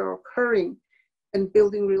changes that are occurring and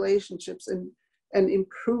building relationships and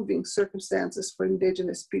improving circumstances for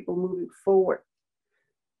Indigenous people moving forward.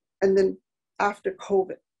 And then after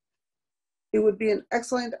COVID, it would be an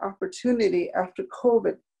excellent opportunity after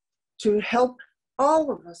COVID to help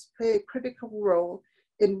all of us play a critical role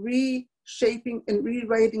in reshaping and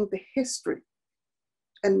rewriting the history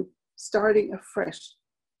and starting afresh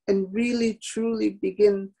and really truly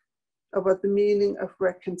begin about the meaning of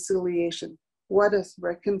reconciliation. What does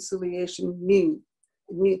reconciliation mean?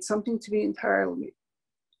 It means something to me entirely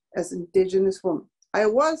as Indigenous woman. I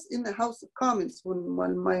was in the House of Commons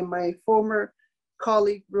when my former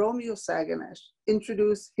colleague Romeo Saganash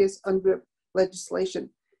introduced his UNDRIP legislation,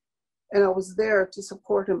 and I was there to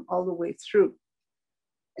support him all the way through.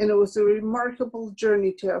 And it was a remarkable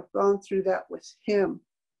journey to have gone through that with him,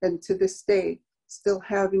 and to this day, still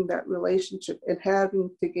having that relationship and having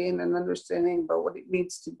to gain an understanding about what it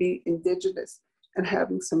means to be Indigenous and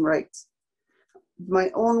having some rights.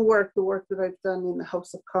 My own work, the work that I've done in the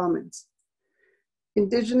House of Commons.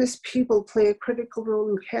 Indigenous people play a critical role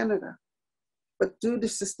in Canada, but due to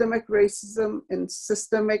systemic racism and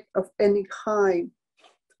systemic of any kind,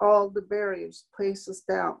 all the barriers place us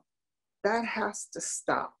down. That has to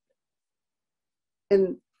stop.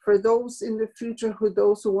 And for those in the future,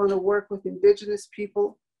 those who want to work with Indigenous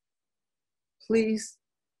people, please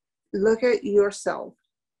look at yourself,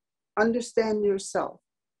 understand yourself.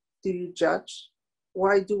 Do you judge?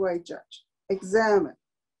 Why do I judge? Examine.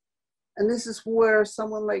 And this is where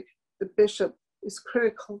someone like the bishop is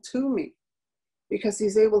critical to me, because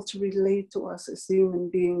he's able to relate to us as human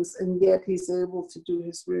beings, and yet he's able to do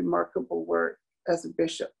his remarkable work as a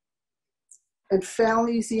bishop. And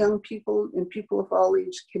families, young people, and people of all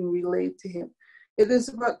age can relate to him. It is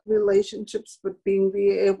about relationships, but being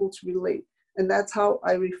able to relate. And that's how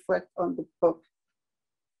I reflect on the book.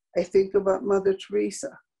 I think about Mother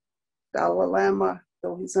Teresa, Dalai Lama,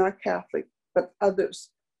 though he's not Catholic, but others,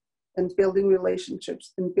 and building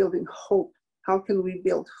relationships and building hope. How can we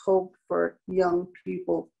build hope for young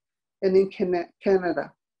people and in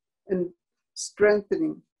Canada, and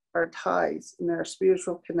strengthening our ties and our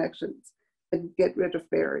spiritual connections and get rid of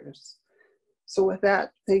barriers? So with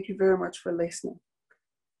that, thank you very much for listening.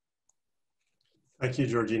 Thank you,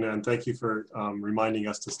 Georgina, and thank you for reminding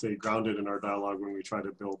us to stay grounded in our dialogue when we try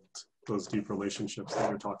to build those deep relationships that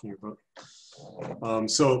you're talking about.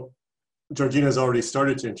 So Georgina has already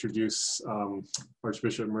started to introduce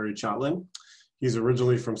Archbishop Murray Chatlain. He's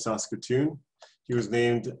originally from Saskatchewan. He was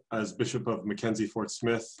named as Bishop of Mackenzie Fort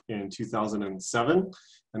Smith in 2007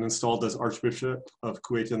 and installed as Archbishop of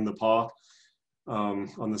Keewatin, Nepal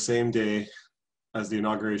on the same day as the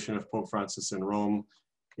inauguration of Pope Francis in Rome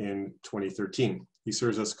in 2013. He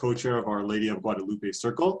serves as co-chair of Our Lady of Guadalupe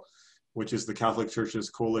Circle, which is the Catholic Church's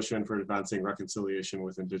coalition for advancing reconciliation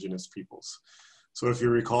with Indigenous peoples. So if you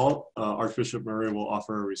recall, Archbishop Murray will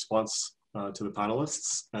offer a response to the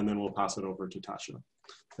panelists, and then we'll pass it over to Tasha.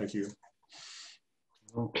 Thank you.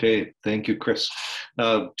 Okay, thank you, Chris.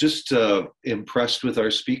 Just impressed with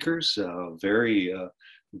our speakers, very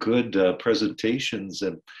good presentations.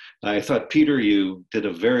 And I thought, Peter, you did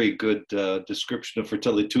a very good description of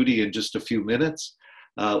Fratelli Tutti in just a few minutes.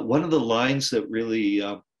 One of the lines that really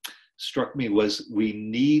struck me was, we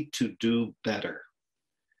need to do better.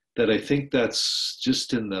 That I think that's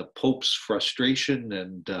just in the Pope's frustration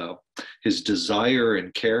and his desire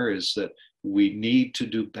and care, is that we need to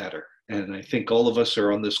do better. And I think all of us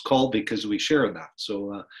are on this call because we share in that.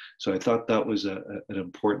 So I thought that was an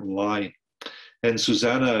important line. And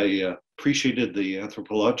Susanna, I appreciated the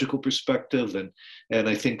anthropological perspective. And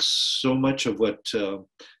I think so much of what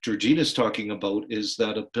Georgina's talking about is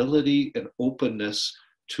that ability and openness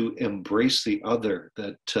to embrace the other,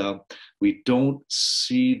 that we don't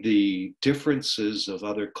see the differences of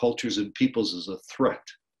other cultures and peoples as a threat,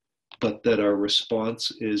 but that our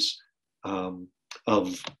response is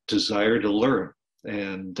of desire to learn.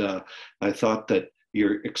 And I thought that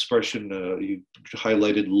your expression, you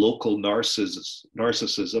highlighted local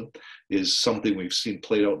narcissism is something we've seen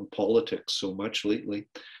played out in politics so much lately,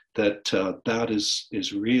 that that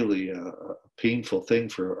is really a painful thing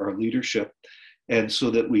for our leadership. And so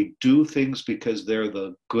that we do things because they're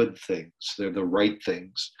the good things, they're the right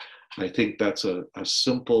things. I think that's a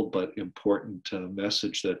simple but important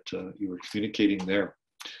message that you were communicating there.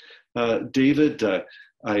 David,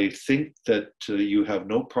 I think that you have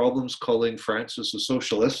no problems calling Francis a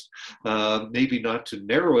socialist. Maybe not to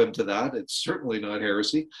narrow him to that, it's certainly not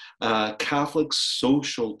heresy. Catholic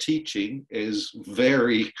social teaching is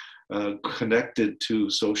very connected to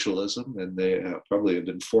socialism, and they probably have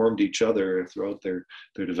informed each other throughout their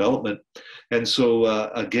development. And so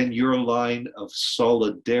again, your line of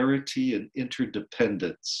solidarity and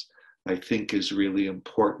interdependence, I think, is really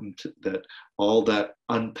important, that all that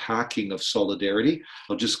unpacking of solidarity.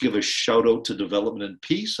 I'll just give a shout out to Development and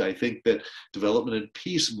Peace. I think that Development and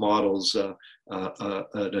Peace models an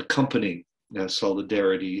accompanying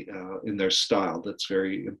solidarity in their style. That's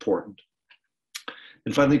very important.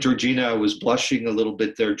 And finally, Georgina, I was blushing a little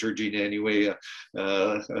bit there, Georgina, anyway.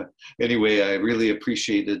 Anyway, I really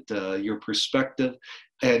appreciated your perspective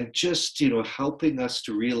and just, helping us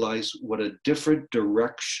to realize what a different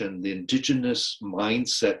direction the Indigenous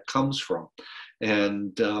mindset comes from.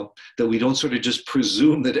 And that we don't sort of just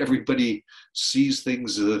presume that everybody sees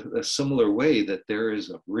things a similar way, that there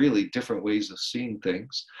is really different ways of seeing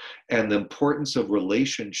things, and the importance of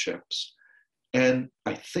relationships. And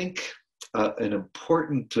I think an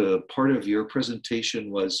important part of your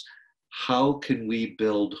presentation was, how can we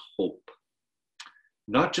build hope?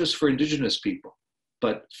 Not just for Indigenous people,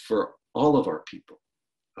 but for all of our people.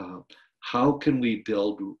 How can we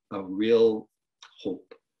build a real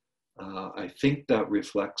hope? I think that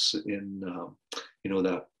reflects in,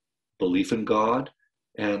 that belief in God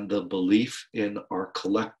and the belief in our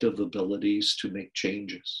collective abilities to make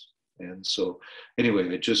changes. And so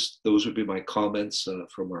anyway, those would be my comments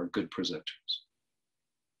from our good presenters.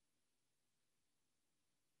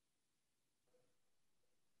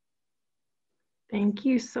 Thank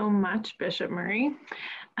you so much, Bishop Murray.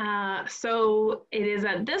 So it is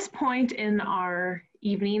at this point in our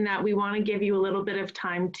evening that we want to give you a little bit of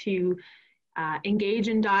time to engage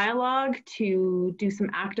in dialogue, to do some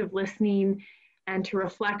active listening, and to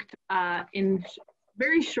reflect in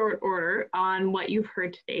very short order on what you've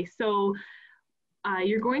heard today. So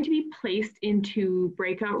you're going to be placed into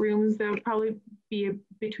breakout rooms. There will probably be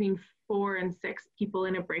between 4 and 6 people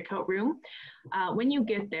in a breakout room. When you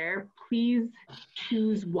get there, please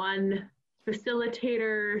choose one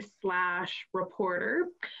facilitator / reporter,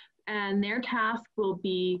 and their task will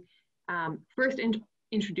be first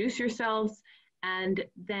introduce yourselves, and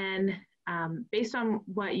then based on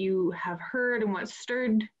what you have heard and what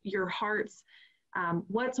stirred your hearts,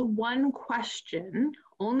 what's one question,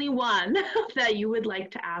 only one, that you would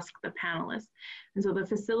like to ask the panelists? And so the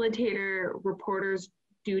facilitator reporter's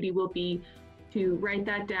duty will be to write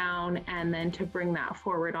that down and then to bring that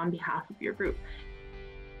forward on behalf of your group.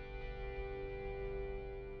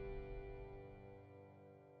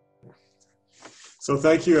 So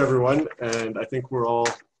thank you, everyone. And I think we're all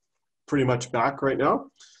pretty much back right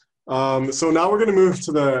now. So now we're going to move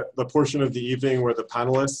to the portion of the evening where the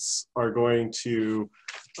panelists are going to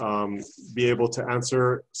be able to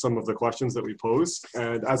answer some of the questions that we posed.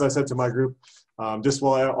 And as I said to my group, just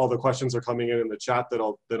while all the questions are coming in the chat that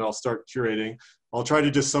I'll start curating, I'll try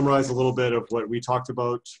to just summarize a little bit of what we talked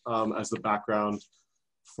about as the background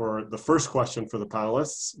for the first question for the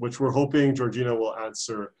panelists, which we're hoping Georgina will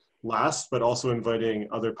answer last, but also inviting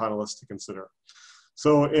other panelists to consider.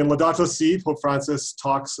 So in Laudato Si, Pope Francis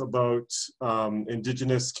talks about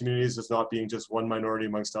Indigenous communities as not being just one minority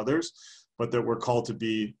amongst others, but that we're called to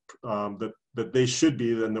be, that they should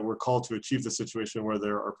be, and that we're called to achieve the situation where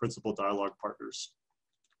there are principal dialogue partners.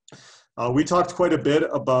 We talked quite a bit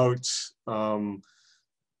about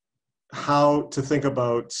how to think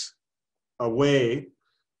about a way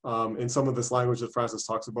in some of this language that Francis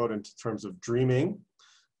talks about in terms of dreaming,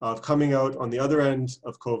 of coming out on the other end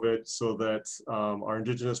of COVID so that our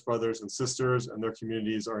Indigenous brothers and sisters and their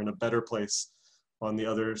communities are in a better place on the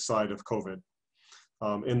other side of COVID.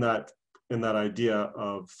 In that idea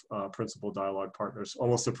of principal dialogue partners,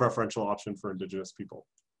 almost a preferential option for Indigenous people.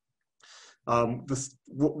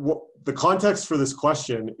 The context for this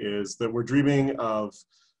question is that we're dreaming of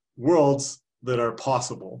worlds that are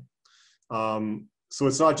possible. So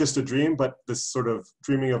it's not just a dream, but this sort of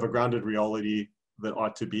dreaming of a grounded reality that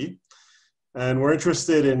ought to be. And we're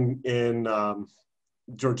interested in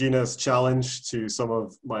Georgina's challenge to some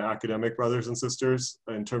of my academic brothers and sisters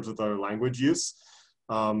in terms of their language use.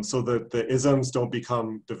 so that the isms don't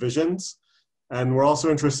become divisions. And we're also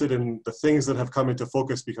interested in the things that have come into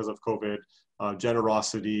focus because of COVID,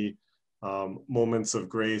 generosity, moments of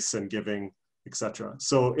grace and giving, etc.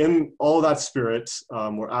 So in all that spirit,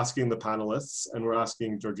 we're asking the panelists, and we're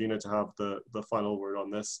asking Georgina to have the final word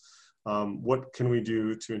on this. What can we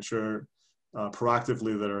do to ensure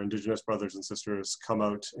proactively that our Indigenous brothers and sisters come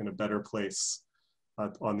out in a better place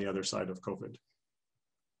on the other side of COVID?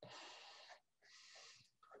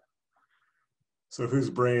 So who's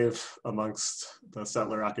brave amongst the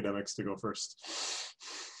settler academics to go first?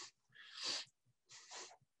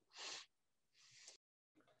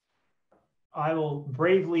 I will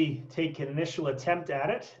bravely take an initial attempt at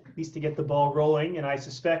it, at least to get the ball rolling. And I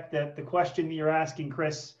suspect that the question that you're asking,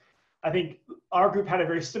 Chris, I think our group had a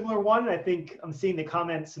very similar one. I think I'm seeing the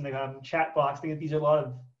comments in the chat box. I think that these are a lot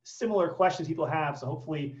of similar questions people have. So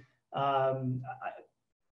hopefully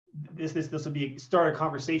this will start a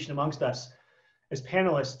conversation amongst us as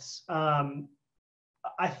panelists.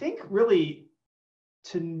 I think really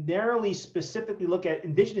to narrowly specifically look at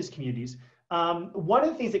Indigenous communities, one of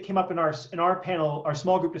the things that came up in our panel, our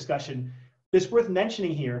small group discussion, that's worth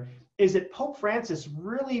mentioning here, is that Pope Francis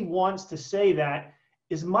really wants to say that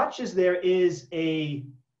as much as there is a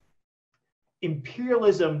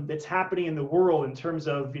imperialism that's happening in the world in terms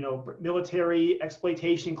of military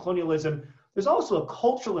exploitation, colonialism, there's also a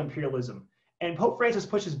cultural imperialism. And Pope Francis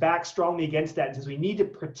pushes back strongly against that and says we need to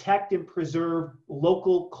protect and preserve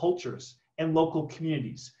local cultures and local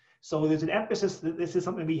communities. So there's an emphasis that this is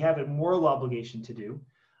something we have a moral obligation to do.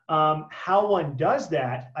 How one does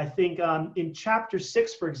that, I think in chapter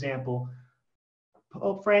 6, for example,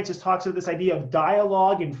 Pope Francis talks about this idea of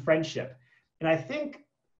dialogue and friendship. And I think,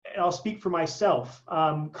 and I'll speak for myself,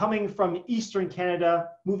 coming from Eastern Canada,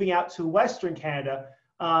 moving out to Western Canada,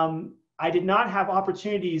 I did not have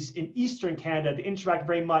opportunities in Eastern Canada to interact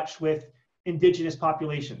very much with Indigenous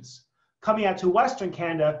populations. Coming out to Western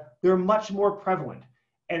Canada, they're much more prevalent.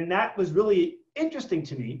 And that was really interesting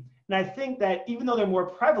to me. And I think that even though they're more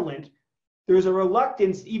prevalent, there's a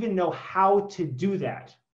reluctance to even know how to do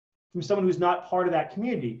that from someone who's not part of that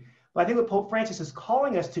community. But I think what Pope Francis is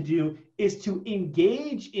calling us to do is to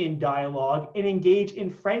engage in dialogue and engage in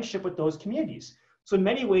friendship with those communities. So in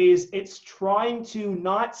many ways, it's trying to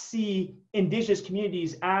not see Indigenous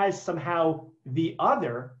communities as somehow the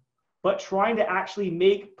other, but trying to actually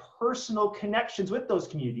make personal connections with those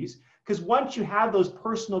communities. Because once you have those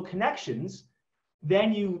personal connections,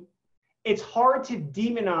 then it's hard to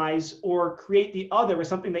demonize or create the other as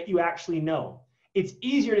something that you actually know. It's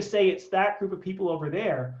easier to say it's that group of people over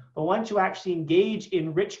there, but once you actually engage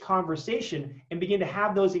in rich conversation and begin to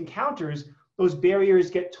have those encounters, those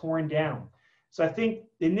barriers get torn down. So I think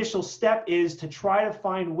the initial step is to try to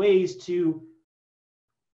find ways to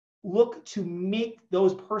look to make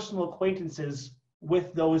those personal acquaintances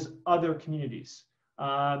with those other communities.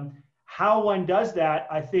 How one does that,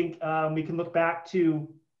 I think we can look back to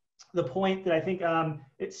the point that I think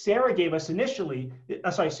Sarah gave us initially,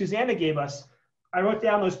 Susanna gave us. I wrote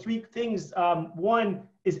down those 3 things. 1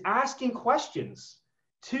 is asking questions,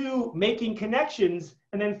 2, making connections,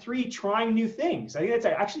 and then 3, trying new things. I think that's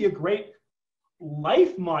actually a great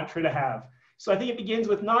life mantra to have. So I think it begins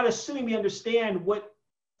with not assuming we understand what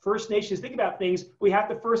First Nations think about things. We have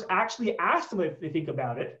to first actually ask them if they think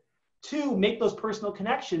about it. 2, make those personal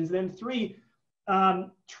connections. And then 3,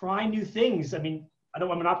 try new things. I mean, I don't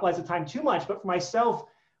want to monopolize the time too much, but for myself,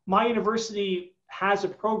 my university has a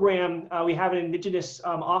program. We have an Indigenous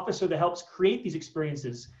officer that helps create these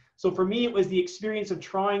experiences. So for me, it was the experience of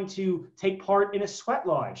trying to take part in a sweat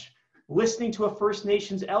lodge, listening to a First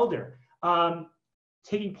Nations elder,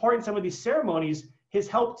 taking part in some of these ceremonies has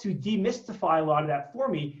helped to demystify a lot of that for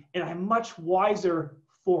me, and I'm much wiser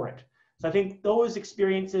for it. So I think those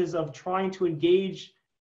experiences of trying to engage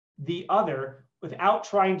the other without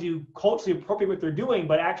trying to culturally appropriate what they're doing,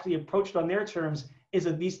 but actually approach it on their terms is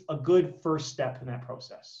at least a good first step in that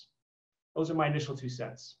process. Those are my initial 2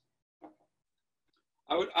 cents.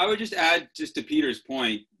 I would just add just to Peter's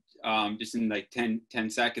point, just in like 10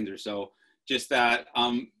 seconds or so, just that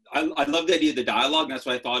I love the idea of the dialogue, and that's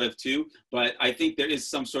what I thought of too, but I think there is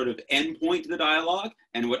some sort of endpoint to the dialogue,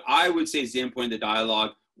 and what I would say is the endpoint of the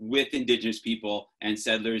dialogue with Indigenous people and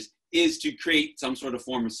settlers is to create some sort of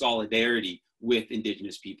form of solidarity with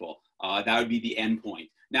Indigenous people. That would be the endpoint.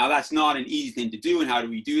 Now, that's not an easy thing to do, and how do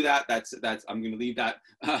we do that? That's I'm going to leave that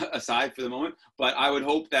aside for the moment, but I would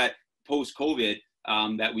hope that post-COVID,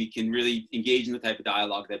 that we can really engage in the type of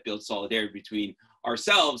dialogue that builds solidarity between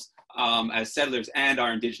ourselves as settlers and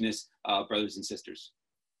our Indigenous brothers and sisters.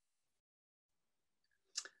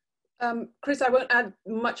 Chris, I won't add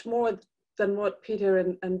much more than what Peter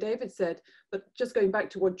and David said. But just going back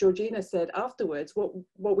to what Georgina said afterwards,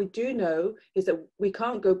 what we do know is that we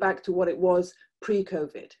can't go back to what it was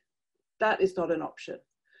pre-COVID. That is not an option.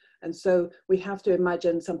 And so we have to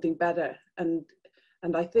imagine something better. And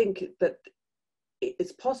I think that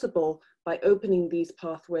it's possible by opening these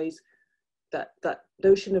pathways, that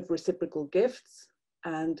notion of reciprocal gifts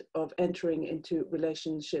and of entering into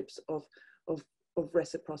relationships of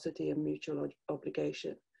reciprocity and mutual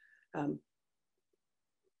obligation.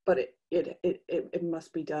 But it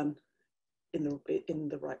must be done in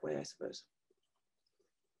the right way, I suppose.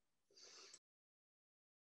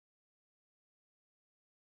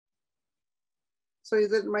 So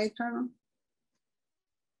is it my turn?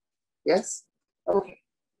 Yes? Okay.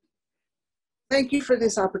 Thank you for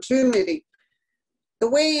this opportunity. The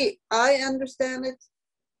way I understand it,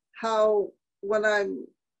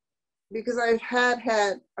 because I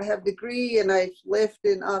have degree and I've lived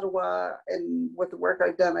in Ottawa, and with the work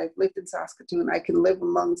I've done, I've lived in Saskatoon. I can live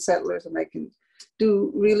among settlers and I can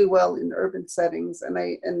do really well in urban settings, and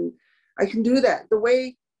I can do that. The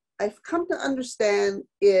way I've come to understand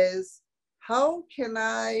is, how can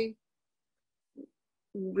I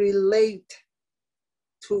relate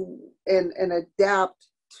to and adapt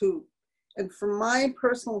to? And for my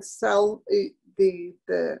personal self, the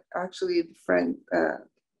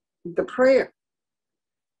prayer.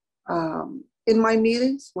 In my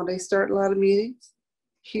meetings, when I start a lot of meetings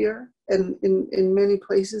here and in many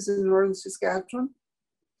places in northern Saskatchewan,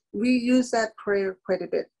 we use that prayer quite a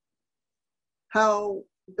bit. How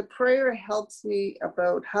the prayer helps me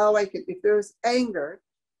about how I can, if there's anger,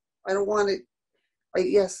 I don't want it.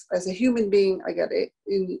 Yes, as a human being,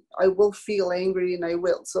 I will feel angry, and I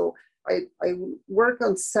will. So I work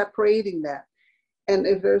on separating that. And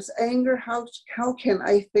if there's anger, how can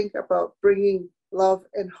I think about bringing love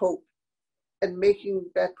and hope and making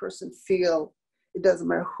that person feel, it doesn't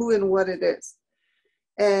matter who and what it is.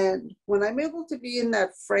 And when I'm able to be in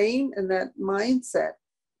that frame and that mindset,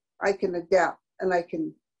 I can adapt and I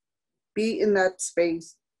can be in that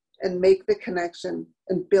space and make the connection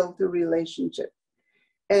and build the relationship.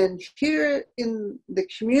 And here in the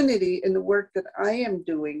community, in the work that I am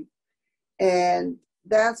doing, and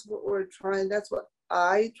that's what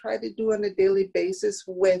I try to do on a daily basis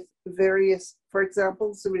with various, for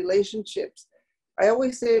example, the relationships. I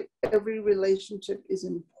always say every relationship is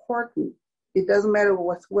important. It doesn't matter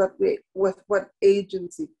with what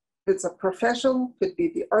agency. If it's a professional, could be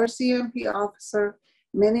the RCMP officer.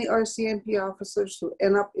 Many RCMP officers who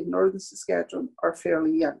end up in northern Saskatchewan are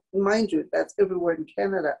fairly young. Mind you, that's everywhere in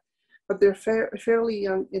Canada, but they're fairly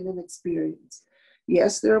young in an experience.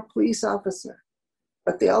 Yes, they're a police officer,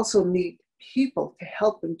 but they also need people to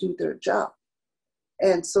help them do their job.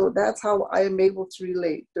 And so that's how I am able to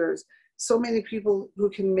relate. There's so many people who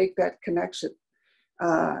can make that connection.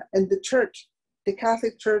 And the church, the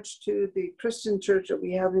Catholic Church to the Christian church that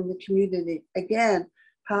we have in the community, again,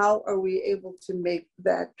 how are we able to make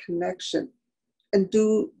that connection and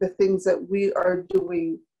do the things that we are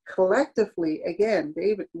doing collectively? Again,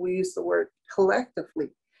 David, we use the word collectively.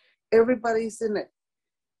 Everybody's in it.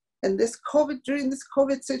 And during this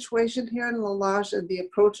COVID situation here in Loche and the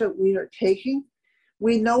approach that we are taking,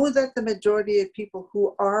 we know that the majority of people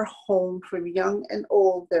who are home, from young and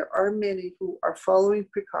old, there are many who are following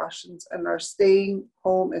precautions and are staying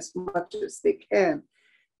home as much as they can.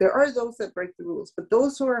 There are those that break the rules, but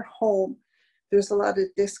those who are home, there's a lot of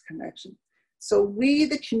disconnection. So we,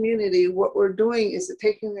 the community, what we're doing is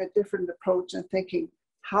taking a different approach and thinking,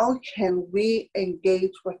 how can we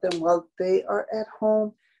engage with them while they are at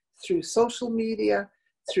home, through social media,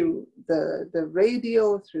 through the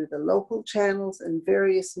radio, through the local channels and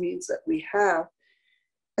various means that we have.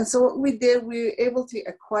 And so what we did, we were able to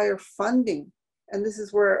acquire funding. And this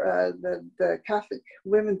is where the Catholic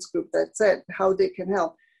Women's Group that said how they can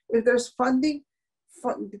help. If there's funding,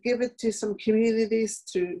 give it to some communities,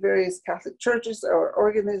 to various Catholic churches or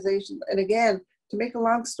organizations. And again, to make a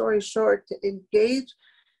long story short, to engage,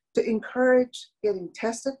 to encourage getting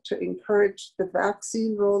tested, to encourage the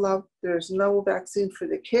vaccine rollout. There's no vaccine for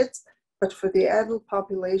the kids, but for the adult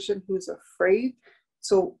population who's afraid.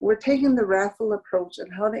 So we're taking the raffle approach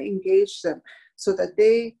and how to engage them so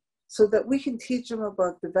that we can teach them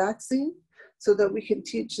about the vaccine, so that we can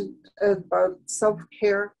teach them about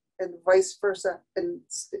self-care and vice versa, and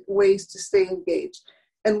ways to stay engaged.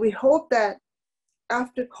 And we hope that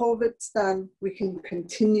after COVID's done, we can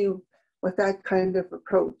continue with that kind of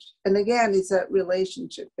approach. And again, it's that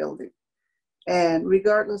relationship building. And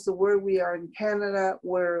regardless of where we are in Canada,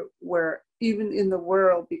 where even in the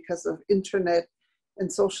world, because of internet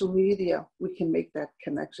and social media, we can make that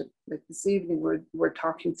connection. Like this evening, we're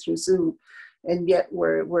talking through Zoom, and yet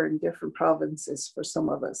we're in different provinces for some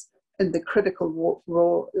of us. And the critical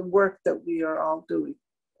work that we are all doing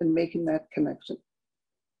in making that connection,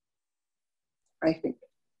 I think.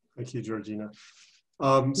 Thank you, Georgina.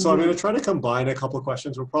 So I'm going to try to combine a couple of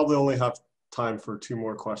questions. We'll probably only have time for 2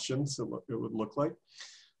 more questions, it would look like.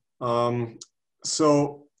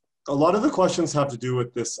 So a lot of the questions have to do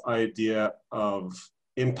with this idea of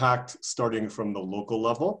impact starting from the local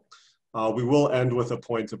level. We will end with a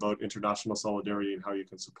point about international solidarity and how you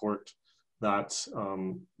can support that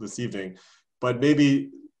this evening. But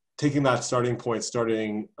maybe taking that starting point,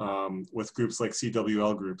 starting with groups like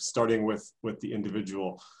CWL groups, starting with the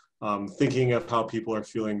individual, thinking of how people are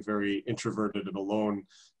feeling very introverted and alone,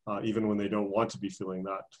 even when they don't want to be feeling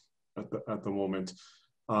that at the moment.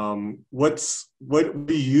 What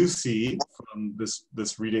do you see from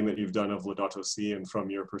this reading that you've done of Laudato Si, and from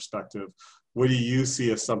your perspective, what do you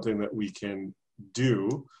see as something that we can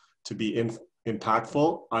do to be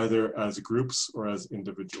impactful, either as groups or as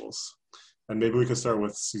individuals? And maybe we could start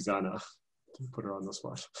with Susanna, to put her on the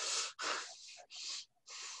spot.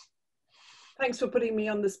 Thanks for putting me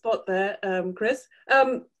on the spot there, Chris.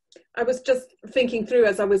 I was just thinking through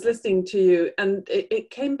as I was listening to you, and it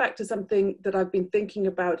came back to something that I've been thinking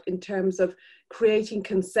about in terms of creating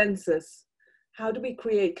consensus. How do we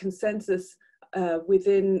create consensus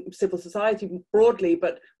within civil society broadly,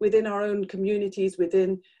 but within our own communities,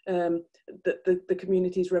 within the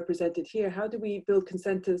communities represented here? How do we build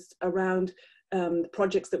consensus around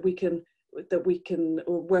projects that we can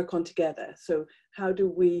work on together? So how do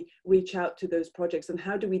we reach out to those projects, and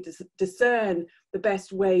how do we discern the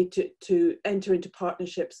best way to enter into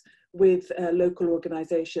partnerships with local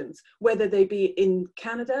organizations, whether they be in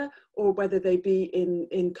Canada or whether they be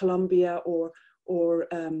in Colombia or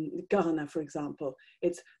Ghana, for example?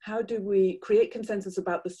 It's how do we create consensus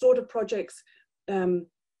about the sort of projects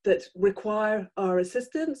that require our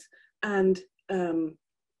assistance, and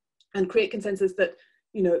create consensus that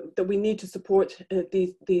that we need to support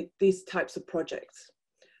these types of projects.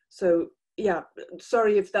 So yeah,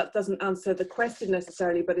 sorry if that doesn't answer the question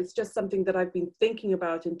necessarily, but it's just something that I've been thinking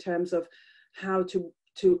about in terms of how to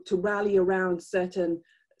rally around certain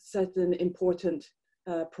important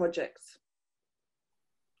projects.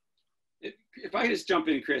 If I just jump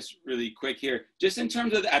in, Chris, really quick here, just in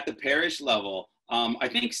terms of at the parish level, I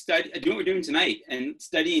think doing what we're doing tonight and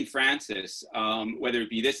studying Francis, whether it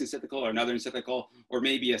be this encyclical or another encyclical, or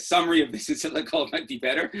maybe a summary of this encyclical might be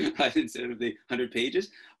better instead of the 100 pages.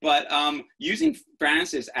 But using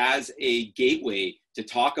Francis as a gateway to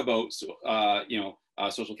talk about,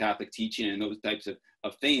 social Catholic teaching and those types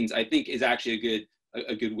of things, I think is actually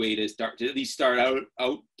a good way to at least start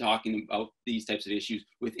out talking about these types of issues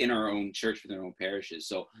within our own church, within our own parishes.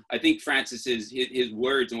 So I think Francis's his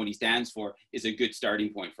words and what he stands for is a good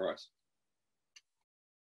starting point for us.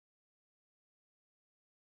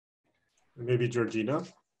 Maybe Georgina.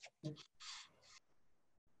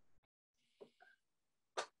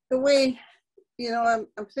 The way, I'm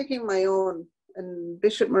thinking my own, and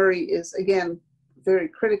Bishop Murray is again very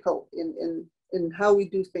critical in how we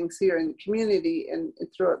do things here in the community and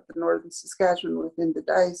throughout the northern Saskatchewan within the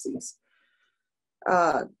diocese.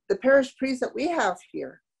 The parish priest that we have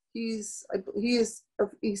here, he is of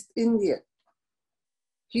East India.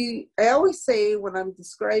 I always say when I'm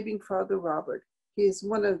describing Father Robert, he is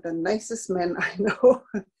one of the nicest men I know.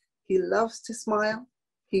 He loves to smile.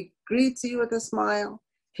 He greets you with a smile.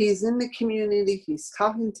 He's in the community. He's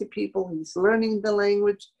talking to people. He's learning the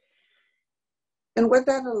language. And what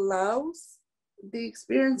that allows, the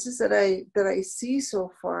experiences that I see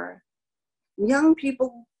so far, young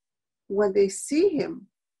people, when they see him,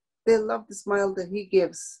 they love the smile that he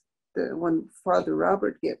gives, the one Father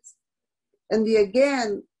Robert gives. And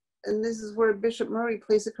and this is where Bishop Murray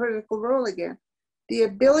plays a critical role again, the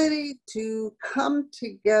ability to come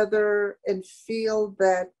together and feel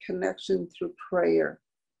that connection through prayer.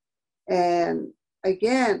 And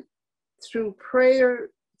again, through prayer,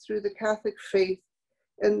 through the Catholic faith,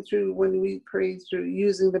 and through when we pray through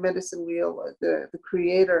using the medicine wheel, the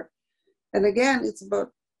Creator. And again, it's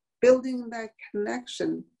about building that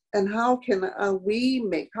connection, and how can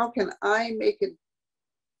I make it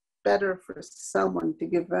better for someone, to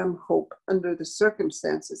give them hope under the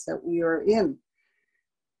circumstances that we are in.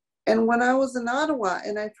 And when I was in Ottawa,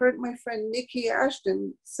 and I've heard my friend Nikki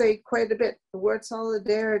Ashton say quite a bit, the word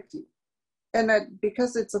solidarity. And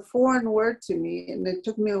because it's a foreign word to me, and it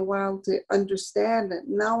took me a while to understand it,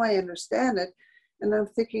 now I understand it. And I'm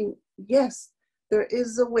thinking, yes, there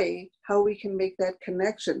is a way how we can make that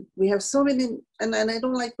connection. We have so many, and I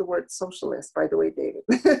don't like the word socialist, by the way, David.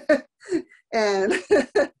 And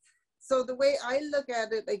so the way I look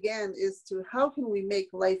at it again is to how can we make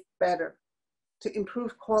life better, to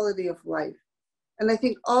improve quality of life. And I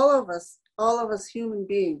think all of us human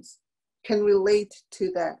beings can relate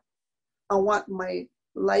to that. I want my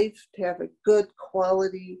life to have a good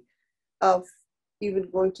quality of even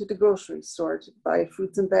going to the grocery store to buy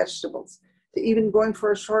fruits and vegetables, to even going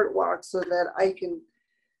for a short walk so that I can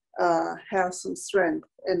have some strength,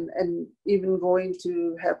 and even going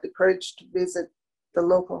to have the courage to visit the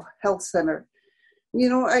local health center. You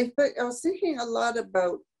know, I was thinking a lot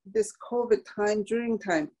about this COVID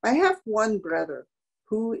time. I have one brother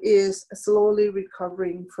who is slowly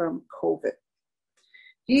recovering from COVID.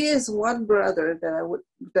 He is one brother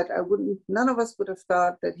that none of us would have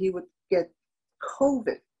thought that he would get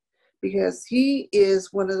COVID, because he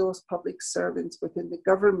is one of those public servants within the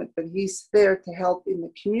government, but he's there to help in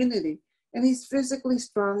the community. And he's physically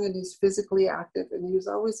strong and he's physically active, and he was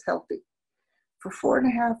always healthy. For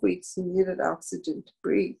 4.5 weeks, he needed oxygen to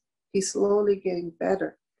breathe. He's slowly getting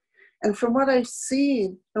better. And from what I've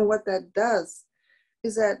seen and what that does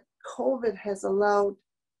is that COVID has allowed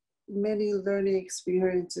many learning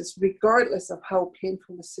experiences, regardless of how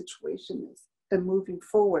painful the situation is, and moving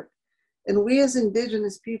forward. And we as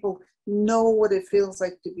Indigenous people know what it feels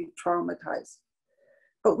like to be traumatized.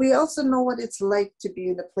 But we also know what it's like to be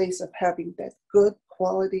in a place of having that good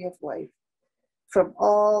quality of life from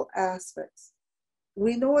all aspects.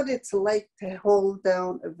 We know what it's like to hold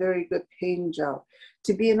down a very good paying job,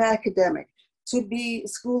 to be an academic, to be a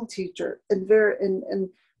school teacher, and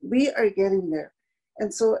we are getting there.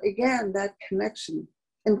 And so again, that connection,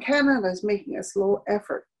 and Canada is making a slow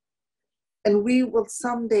effort. And we will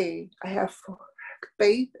someday, I have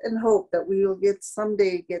faith and hope that we will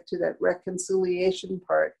someday get to that reconciliation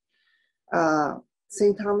part.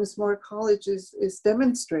 St. Thomas More College is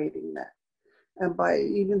demonstrating that. And by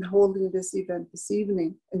even holding this event this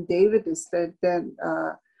evening, and David is then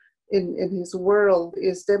in his world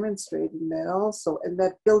is demonstrating that also, and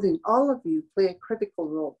that building, all of you play a critical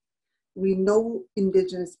role. We know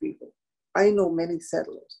Indigenous people. I know many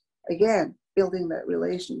settlers. Again, building that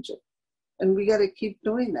relationship. And we got to keep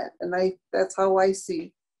doing that. And that's how I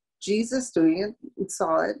see Jesus doing it, and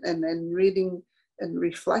saw it, and then reading and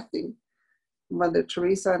reflecting Mother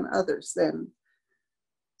Teresa and others then.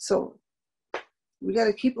 So we got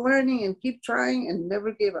to keep learning and keep trying and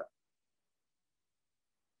never give up.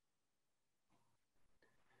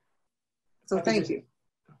 So thank you.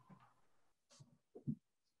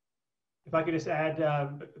 If I could just add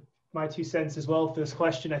my 2 cents as well for this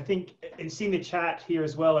question. I think, and seeing the chat here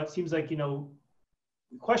as well, it seems like, the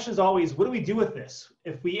question is always, what do we do with this?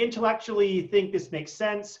 If we intellectually think this makes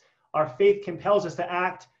sense, our faith compels us to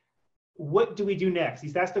act, what do we do next?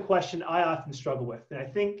 That's the question I often struggle with. And I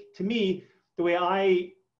think, to me, the way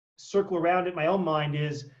I circle around it in my own mind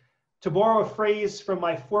is, to borrow a phrase from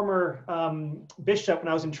my former bishop when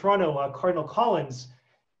I was in Toronto, Cardinal Collins,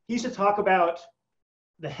 he used to talk about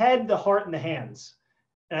the head, the heart, and the hands.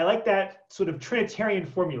 And I like that sort of Trinitarian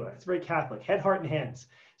formula. It's very Catholic, head, heart, and hands.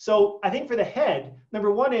 So I think for the head,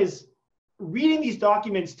 number one is reading these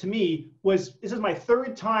documents to me this is my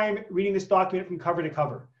 3rd time reading this document from cover to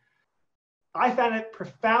cover. I found it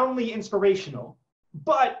profoundly inspirational,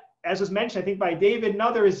 but as was mentioned, I think by David and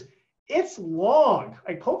others, it's long.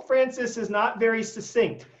 Like Pope Francis is not very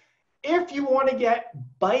succinct. If you want to get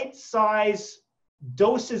bite-sized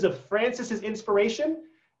doses of Francis's inspiration,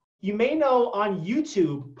 you may know on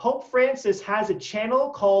YouTube, Pope Francis has a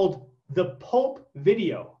channel called The Pope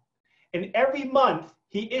Video. And every month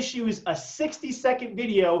he issues a 60-second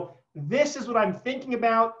video. This is what I'm thinking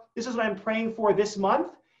about. This is what I'm praying for this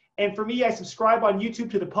month. And for me, I subscribe on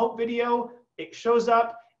YouTube to the Pope Video. It shows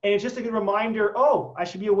up and it's just a good reminder, oh, I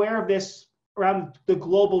should be aware of this around the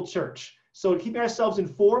global church. So keeping ourselves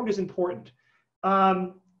informed is important.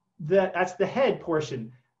 That's the head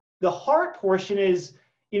portion. The heart portion is,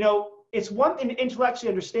 it's one thing to intellectually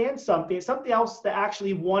understand something. It's something else to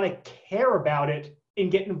actually want to care about it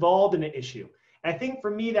and get involved in the issue. And I think for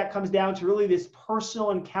me, that comes down to really this personal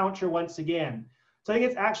encounter once again. So I think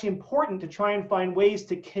it's actually important to try and find ways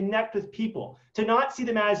to connect with people, to not see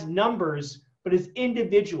them as numbers, but as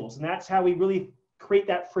individuals. And that's how we really create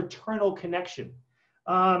that fraternal connection.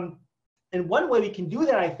 And one way we can do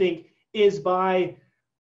that, I think, is by,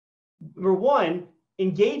 number one,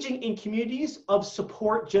 engaging in communities of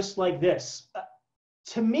support just like this.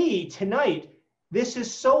 To me, tonight, this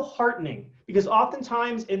is so heartening because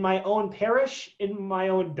oftentimes in my own parish, in my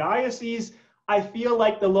own diocese, I feel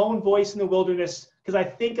like the lone voice in the wilderness because I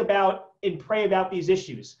think about and pray about these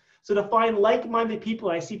issues. So to find like-minded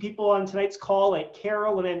people, I see people on tonight's call like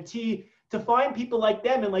Carol and MT, to find people like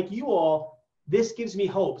them and like you all, this gives me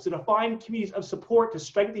hope. So to find communities of support to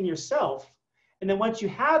strengthen yourself. And then once you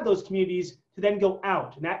have those communities, to then go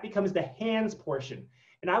out, and that becomes the hands portion.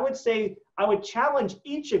 And I would say, I would challenge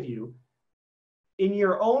each of you in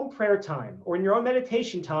your own prayer time or in your own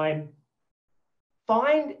meditation time,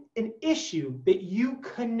 find an issue that you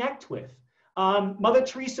connect with. Mother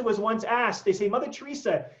Teresa was once asked, they say, Mother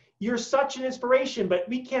Teresa, you're such an inspiration, but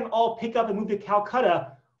we can't all pick up and move to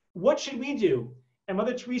Calcutta. What should we do? And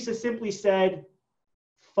Mother Teresa simply said,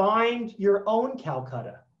 find your own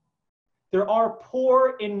Calcutta. There are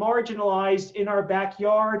poor and marginalized in our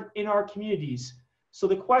backyard, in our communities. So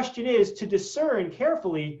the question is to discern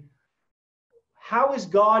carefully, how is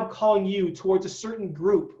God calling you towards a certain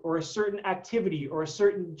group or a certain activity or a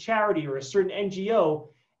certain charity or a certain NGO?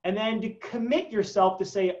 And then to commit yourself to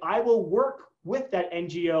say, I will work with that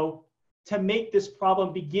NGO to make this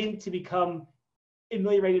problem begin to become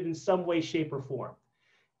ameliorated in some way, shape, or form.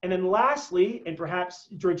 And then lastly, and perhaps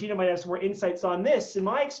Georgina might have some more insights on this, in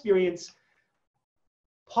my experience,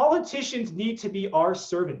 politicians need to be our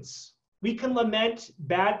servants. We can lament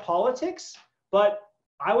bad politics, but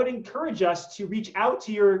I would encourage us to reach out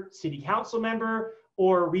to your city council member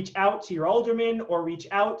or reach out to your alderman or reach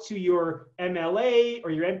out to your MLA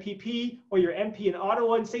or your MPP or your MP in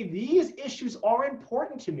Ottawa and say, these issues are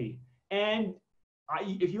important to me. And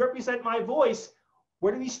if you represent my voice,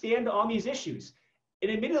 where do we stand on these issues?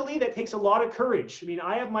 And admittedly, that takes a lot of courage. I mean,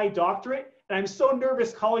 I have my doctorate and I'm so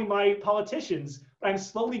nervous calling my politicians, but I'm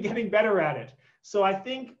slowly getting better at it. So I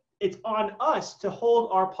think it's on us to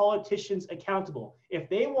hold our politicians accountable. If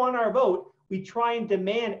they want our vote, we try and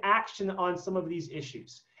demand action on some of these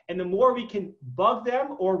issues. And the more we can bug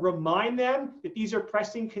them or remind them that these are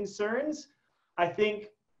pressing concerns, I think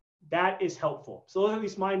that is helpful. So those are at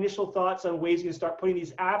least my initial thoughts on ways you can start putting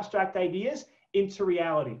these abstract ideas into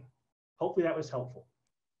reality. Hopefully that was helpful.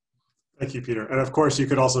 Thank you, Peter. And of course, you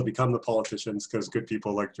could also become the politicians because good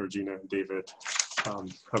people like Georgina and David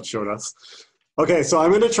have shown us. Okay, so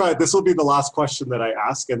I'm going to try, this will be the last question that I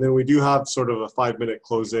ask, and then we do have sort of a 5-minute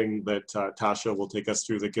closing that Tasha will take us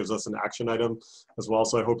through that gives us an action item as well,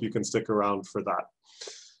 so I hope you can stick around for that.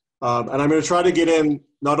 And I'm going to try to get in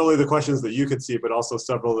not only the questions that you could see, but also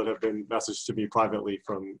several that have been messaged to me privately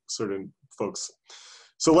from certain folks.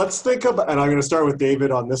 So let's think about, and I'm going to start with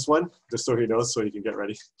David on this one, just so he knows, so he can get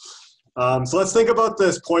ready. So let's think about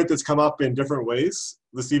this point that's come up in different ways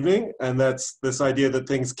this evening, and that's this idea that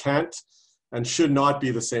things can't and should not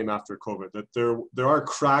be the same after COVID, that there are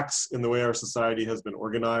cracks in the way our society has been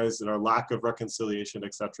organized and our lack of reconciliation,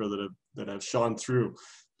 et cetera, that have shone through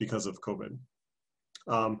because of COVID.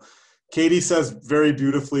 Katie says very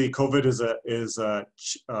beautifully, COVID is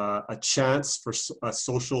a chance for a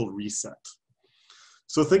social reset.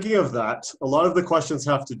 So thinking of that, a lot of the questions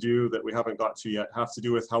have to do, that we haven't got to yet, have to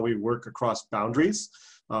do with how we work across boundaries.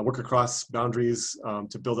 Work across boundaries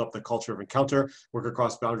to build up the culture of encounter, work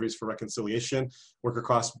across boundaries for reconciliation, work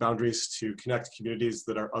across boundaries to connect communities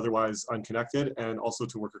that are otherwise unconnected, and also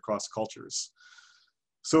to work across cultures.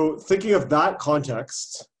 So thinking of that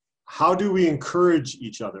context, how do we encourage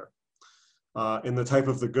each other in the type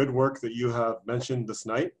of the good work that you have mentioned this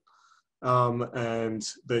night and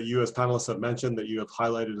that you as panelists have mentioned, that you have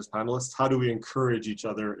highlighted as panelists? How do we encourage each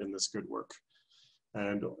other in this good work?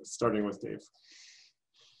 And starting with Dave.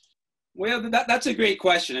 Well, that's a great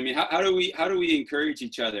question. I mean, how do we encourage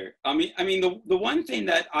each other? I mean, the one thing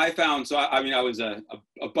that I found, so I was a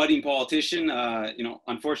budding politician, you know,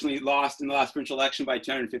 unfortunately lost in the last provincial election by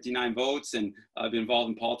 259 votes, and I've been involved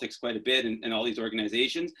in politics quite a bit in all these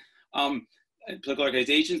organizations, political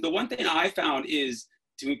organizations. The one thing I found is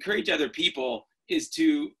to encourage other people is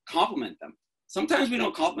to compliment them. Sometimes we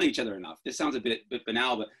don't compliment each other enough. This sounds a bit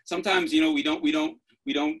banal, but sometimes, you know, we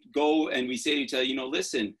don't go and we say to each other, you know,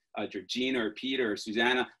 listen, Georgina or Peter or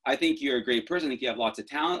Susanna, I think you're a great person. I think you have lots of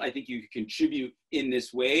talent. I think you can contribute in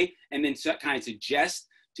this way, and then kind of suggest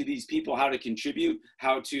to these people how to contribute,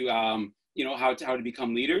 how to, you know, how to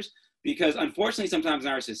become leaders. Because unfortunately, sometimes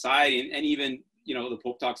in our society, and even, you know, the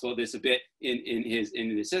Pope talks about this a bit in his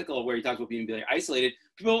encyclical, where he talks about being very isolated.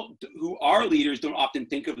 People who are leaders don't often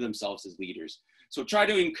think of themselves as leaders. So try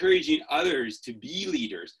to encouraging others to be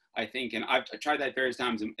leaders, I think, and I've tried that various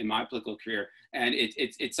times in my political career, and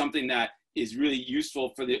it's something that is really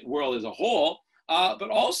useful for the world as a whole, but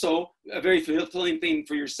also a very fulfilling thing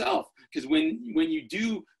for yourself, because when you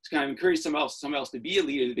do kind of encourage someone else to be a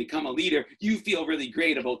leader, to become a leader, you feel really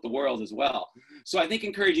great about the world as well. So I think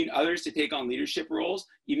encouraging others to take on leadership roles,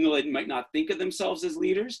 even though they might not think of themselves as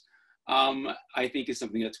leaders, I think is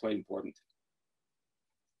something that's quite important.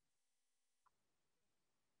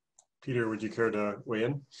 Peter, would you care to weigh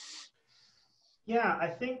in? Yeah, I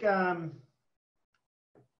think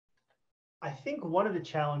one of the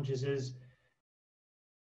challenges is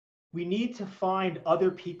we need to find other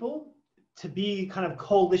people to be kind of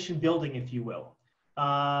coalition building, if you will.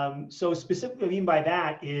 So specifically what I mean by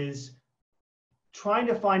that is trying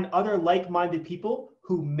to find other like-minded people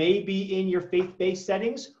who may be in your faith-based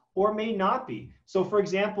settings or may not be. So for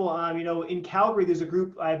example, in Calgary, there's a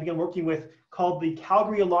group I began working with called the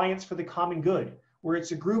Calgary Alliance for the Common Good, where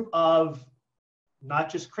it's a group of not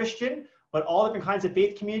just Christian, but all different kinds of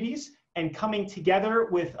faith communities, and coming together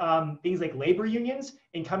with things like labor unions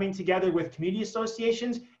and coming together with community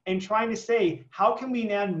associations and trying to say, how can we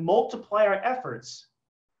now multiply our efforts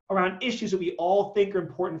around issues that we all think are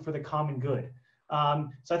important for the common good?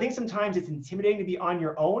 So I think sometimes it's intimidating to be on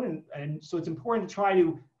your own. And so it's important to try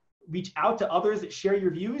to reach out to others that share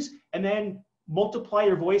your views and then multiply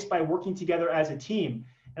your voice by working together as a team.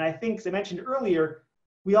 And I think, as I mentioned earlier,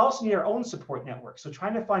 we also need our own support network. So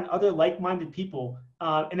trying to find other like-minded people,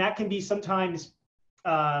 and that can be sometimes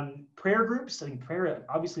prayer groups. I think prayer,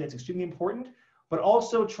 obviously that's extremely important, but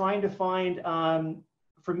also trying to find,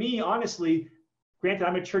 for me, honestly, granted,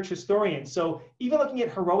 I'm a church historian. So even looking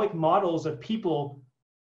at heroic models of people,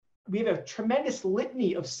 we have a tremendous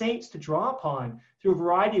litany of saints to draw upon through a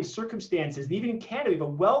variety of circumstances. And even in Canada, we have a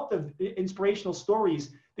wealth of inspirational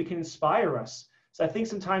stories that can inspire us. So I think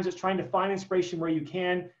sometimes it's trying to find inspiration where you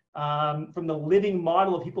can from the living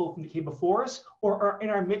model of people who came before us or are in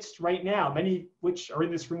our midst right now, many which are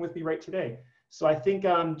in this room with me right today. So I think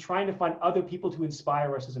trying to find other people to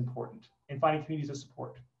inspire us is important and finding communities of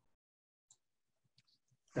support.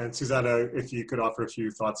 And Susanna, if you could offer a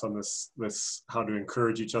few thoughts on this how to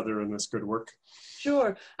encourage each other in this good work.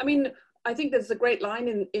 Sure. I mean, I think there's a great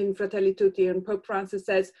line in Fratelli Tutti, and Pope Francis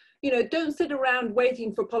says, don't sit around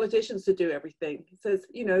waiting for politicians to do everything. He says,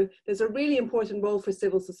 there's a really important role for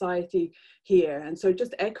civil society here. And so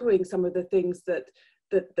just echoing some of the things that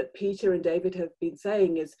Peter and David have been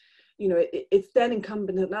saying is, it's then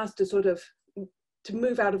incumbent on us to sort of to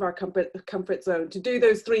move out of our comfort zone, to do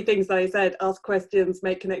those three things that I said: ask questions,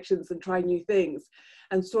 make connections, and try new things,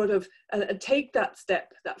 and sort of take that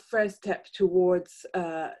step, that first step towards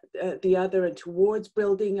the other, and towards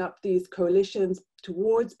building up these coalitions,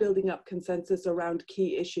 towards building up consensus around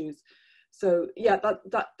key issues. So yeah,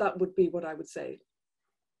 that would be what I would say.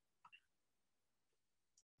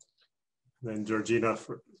 Then Georgina,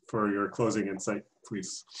 for your closing insight,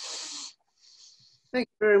 please. Thank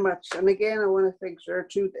you very much. And again, I want to thank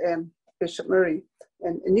Gertrude and Bishop Murray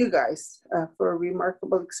and you guys for a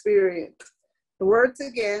remarkable experience. The words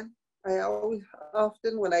again, I always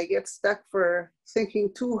often when I get stuck for thinking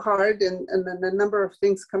too hard and then a number of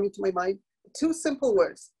things coming to my mind, two simple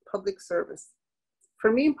words: public service.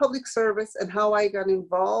 For me, public service and how I got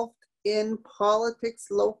involved in politics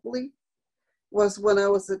locally was when I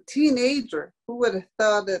was a teenager. Who would have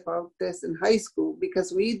thought about this in high school?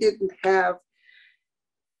 Because we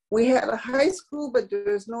had a high school, but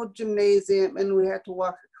there's no gymnasium, and we had to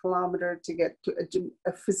walk a kilometer to get to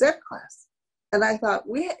a phys ed class. And I thought,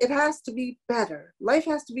 it has to be better. Life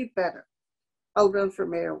has to be better. I'll run for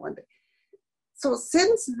mayor one day. So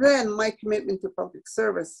since then, my commitment to public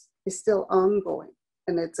service is still ongoing,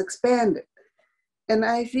 and it's expanded. And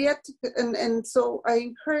I've yet to, and so I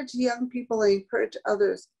encourage young people, I encourage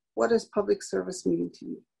others, what does public service mean to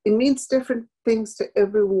you? It means different things to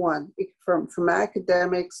everyone, from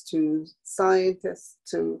academics to scientists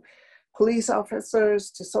to police officers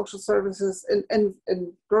to social services and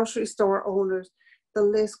grocery store owners. The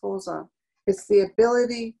list goes on. It's the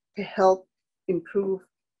ability to help improve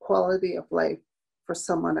quality of life for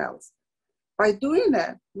someone else. By doing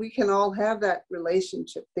that, we can all have that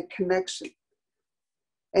relationship, the connection.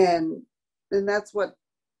 And that's what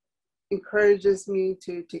encourages me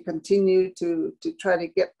to continue to try to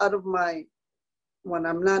get out of when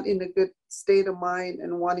I'm not in a good state of mind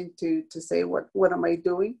and wanting to say what am I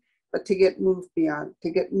doing, but to get moved beyond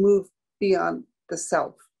the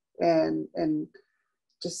self and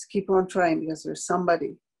just keep on trying, because there's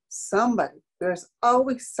somebody, there's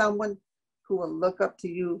always someone who will look up to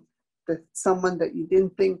you, someone that you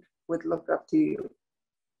didn't think would look up to you.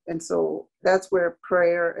 And so that's where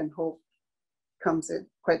prayer and hope comes in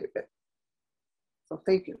quite a bit. So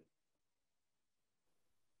thank you.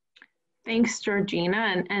 Thanks,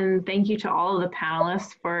 Georgina, and thank you to all of the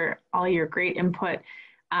panelists for all your great input.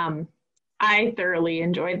 I thoroughly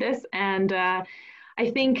enjoyed this, and I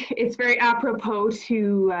think it's very apropos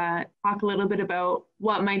to talk a little bit about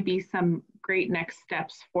what might be some great next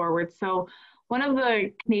steps forward. So one of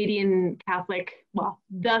the Canadian Catholic, well,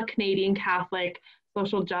 the Canadian Catholic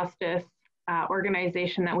social justice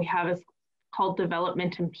organization that we have is called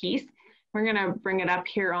Development and Peace. We're going to bring it up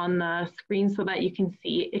here on the screen so that you can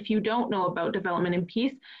see. If you don't know about Development and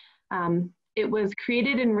Peace, it was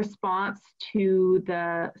created in response to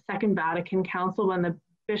the Second Vatican Council when the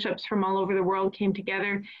bishops from all over the world came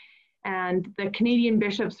together, and the Canadian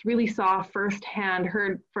bishops really saw firsthand,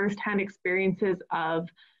 heard firsthand experiences of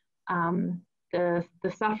the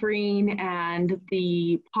suffering and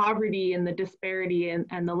the poverty and the disparity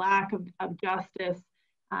and the lack of justice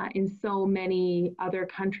in so many other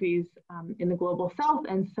countries in the global south.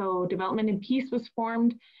 And so Development and Peace was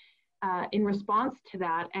formed in response to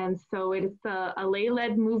that. And so it's a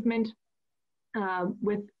lay-led movement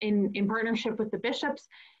in partnership with the bishops,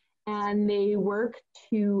 and they work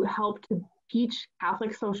to help to teach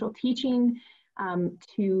Catholic social teaching,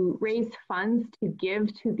 to raise funds to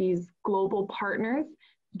give to these global partners,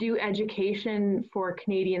 do education for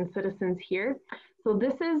Canadian citizens here. So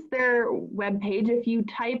this is their webpage. If you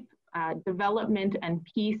type Development and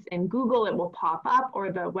Peace in Google, it will pop up,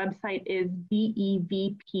 or the website is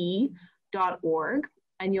devp.org,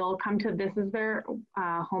 and you'll come to, this is their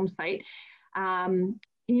home site. Can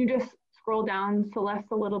you just scroll down, Celeste,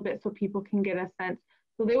 a little bit so people can get a sense?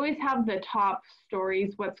 So they always have the top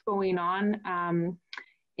stories, what's going on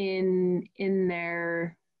in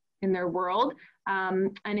their world.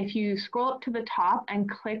 And if you scroll up to the top and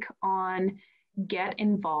click on Get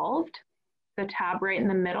Involved, the tab right in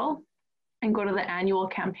the middle, and go to the annual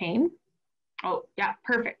campaign. Oh, yeah,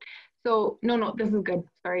 perfect. So, no, this is good,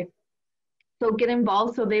 sorry. So Get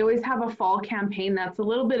Involved, so they always have a fall campaign that's a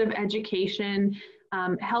little bit of education,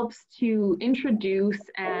 helps to introduce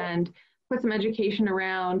and put some education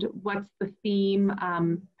around what's the theme,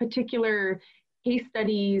 particular case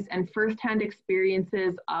studies and firsthand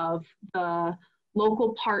experiences of the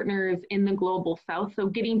local partners in the global south. So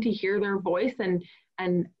getting to hear their voice and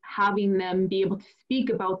having them be able to speak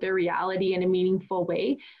about their reality in a meaningful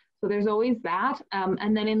way. So there's always that.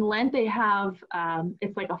 And then in Lent, they have,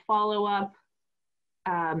 it's like a follow-up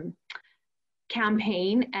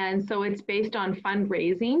campaign. And so it's based on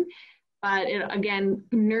fundraising, but it again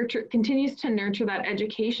continues to nurture that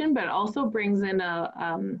education, but also brings in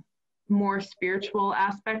a more spiritual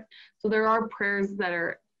aspect. So there are prayers that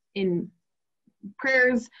are in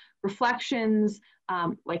prayers, reflections,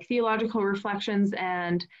 like theological reflections,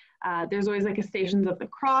 and there's always like a Stations of the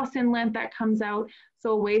Cross in Lent that comes out.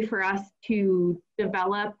 So a way for us to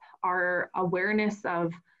develop our awareness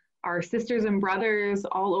of our sisters and brothers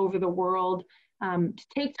all over the world, to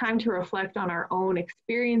take time to reflect on our own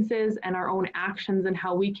experiences and our own actions, and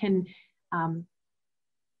how we can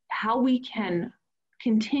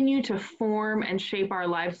continue to form and shape our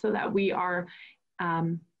lives so that we are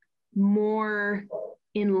more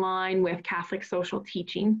in line with Catholic social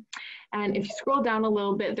teaching. And if you scroll down a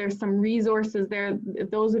little bit, there's some resources there.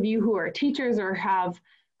 Those of you who are teachers or have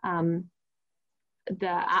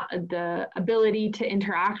the ability to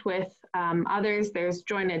interact with others, there's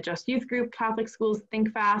Join a Just Youth Group, Catholic Schools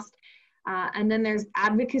Think Fast, and then there's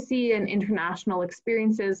Advocacy and International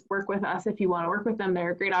Experiences. Work with us if you want to work with them.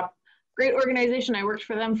 They're a great organization. I worked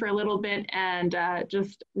for them for a little bit, and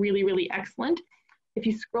just really, really excellent. If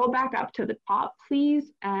you scroll back up to the top,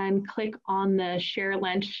 please, and click on the Share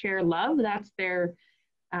Lent, Share Love. That's their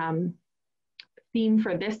theme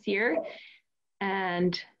for this year.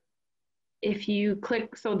 And if you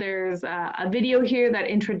click, so there's a video here that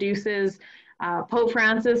introduces Pope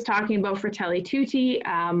Francis talking about Fratelli Tutti.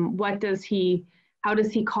 How does he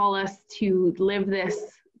call us to live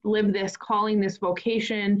this calling, this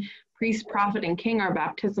vocation, priest, prophet, and king, our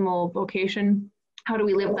baptismal vocation? How do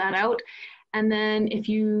we live that out? And then if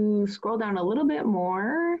you scroll down a little bit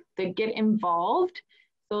more, the Get Involved.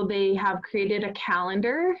 So they have created a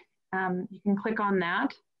calendar. You can click on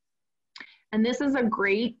that. And this is a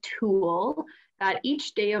great tool that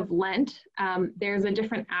each day of Lent, there's a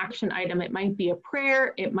different action item. It might be a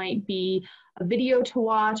prayer, it might be a video to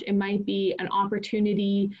watch, it might be an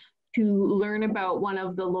opportunity to learn about one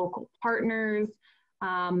of the local partners.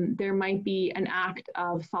 There might be an act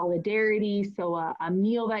of solidarity, so a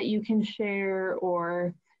meal that you can share,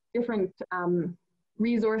 or different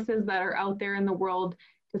resources that are out there in the world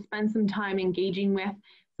to spend some time engaging with.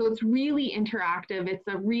 So it's really interactive. It's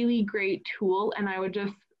a really great tool, and I would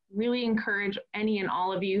just really encourage any and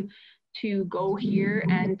all of you to go here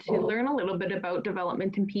and to learn a little bit about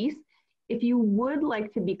Development and Peace. If you would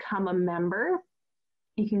like to become a member,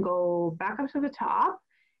 you can go back up to the top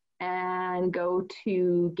and go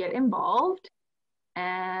to Get Involved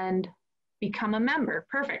and become a member.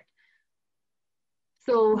 Perfect.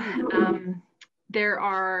 So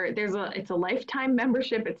it's a lifetime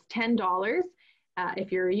membership. It's $10.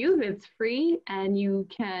 If you're a youth, it's free, and you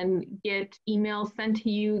can get emails sent to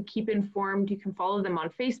you, keep informed. You can follow them on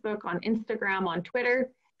Facebook, on Instagram, on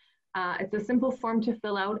Twitter. It's a simple form to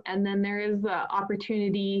fill out, and then there is the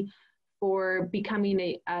opportunity for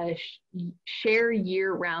becoming a share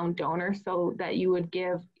year-round donor, so that you would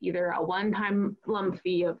give either a one-time lump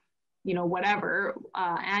fee of, whatever,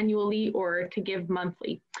 annually, or to give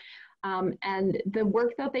monthly. And the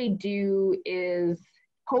work that they do is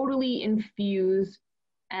totally infused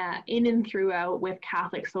in and throughout with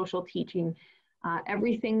Catholic social teaching.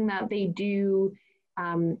 Everything that they do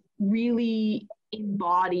really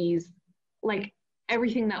embodies like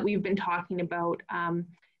everything that we've been talking about.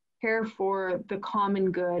 Care for the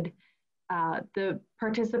common good, the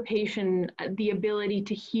participation, the ability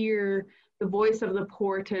to hear the voice of the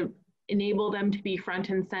poor, to enable them to be front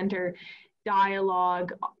and center,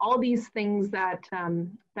 dialogue, all these things that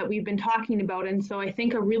that we've been talking about. And so I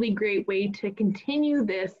think a really great way to continue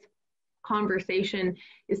this conversation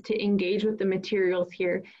is to engage with the materials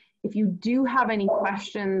here. If you do have any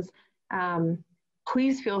questions,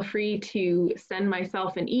 please feel free to send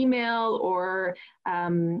myself an email, or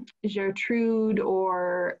Gertrude,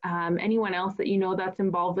 or anyone else that you know that's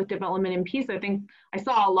involved with development and peace. I think I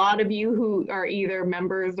saw a lot of you who are either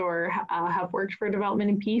members or have worked for development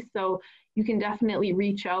and peace, so you can definitely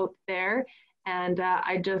reach out there. And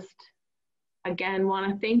I just, again, want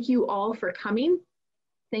to thank you all for coming.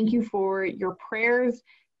 Thank you for your prayers.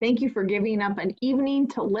 Thank you for giving up an evening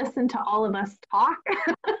to listen to all of us talk.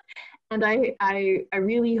 And I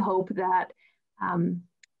really hope that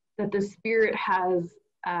that the Spirit has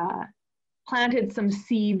planted some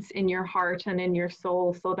seeds in your heart and in your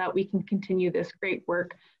soul, so that we can continue this great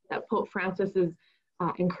work that Pope Francis is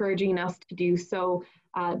encouraging us to do. So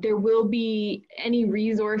there will be any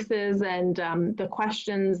resources and the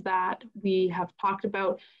questions that we have talked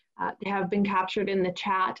about. They have been captured in the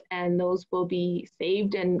chat, and those will be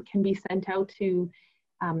saved and can be sent out to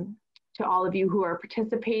all of you who are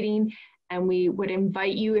participating. And we would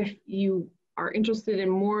invite you, if you are interested in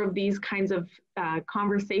more of these kinds of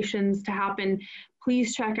conversations to happen,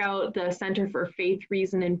 please check out the Center for Faith,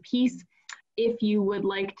 Reason, and Peace. If you would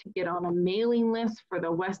like to get on a mailing list for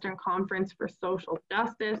the Western Conference for Social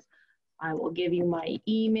Justice, I will give you my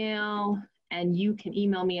email, and you can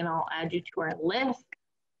email me and I'll add you to our list.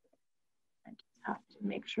 I just have to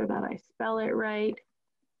make sure that I spell it right.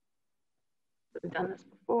 We've done this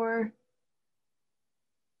before.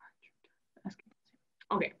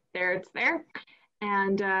 Okay, there, it's there.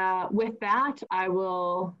 And with that, I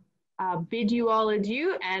will bid you all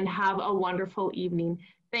adieu and have a wonderful evening.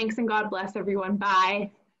 Thanks, and God bless everyone.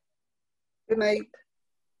 Bye. Good night.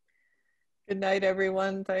 Good night,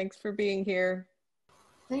 everyone. Thanks for being here.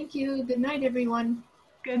 Thank you. Good night, everyone.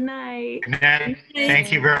 Good night. Good night.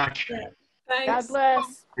 Thank you very much. Thanks. God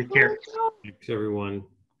bless. Take care. Thanks, everyone.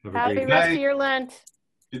 Have a Happy great rest night. of your Lent.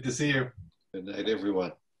 Good to see you. Good night,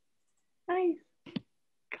 everyone. Nice.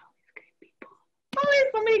 Oh,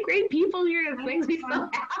 there's so many great people here. It makes me so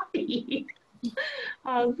happy.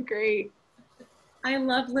 Oh, it's great. I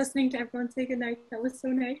love listening to everyone say goodnight. That was so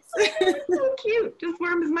nice. So cute. Just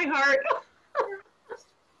warms my heart.